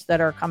shorts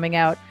that are coming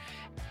out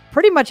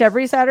pretty much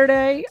every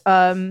Saturday,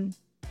 and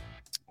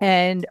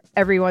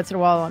every once in a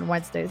while on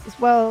Wednesdays as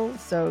well.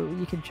 So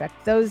you can check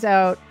those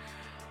out.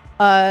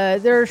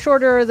 They're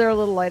shorter, they're a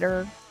little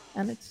lighter,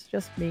 and it's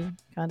just me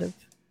kind of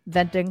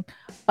venting.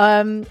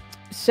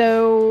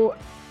 So,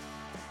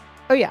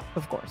 oh yeah,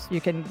 of course, you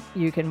can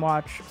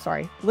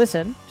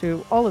listen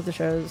to all of the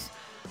shows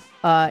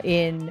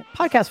in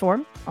podcast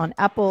form on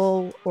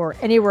Apple or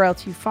anywhere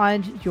else you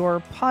find your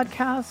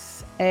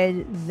podcasts.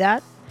 And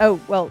that,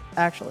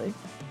 actually,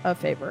 a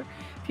favor,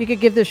 if you could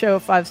give the show a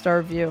 5-star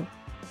review,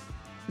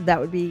 that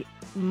would be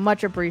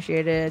much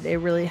appreciated. It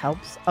really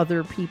helps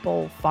other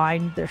people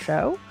find the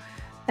show,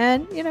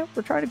 and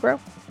we're trying to grow,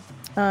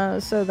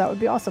 so that would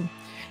be awesome.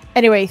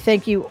 Anyway,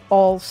 thank you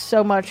all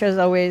so much, as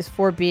always,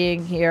 for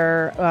being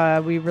here.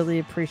 We really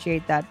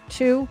appreciate that,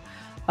 too.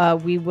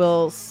 We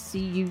will see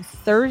you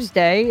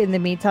Thursday. In the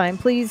meantime,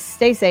 please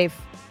stay safe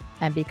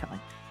and be kind.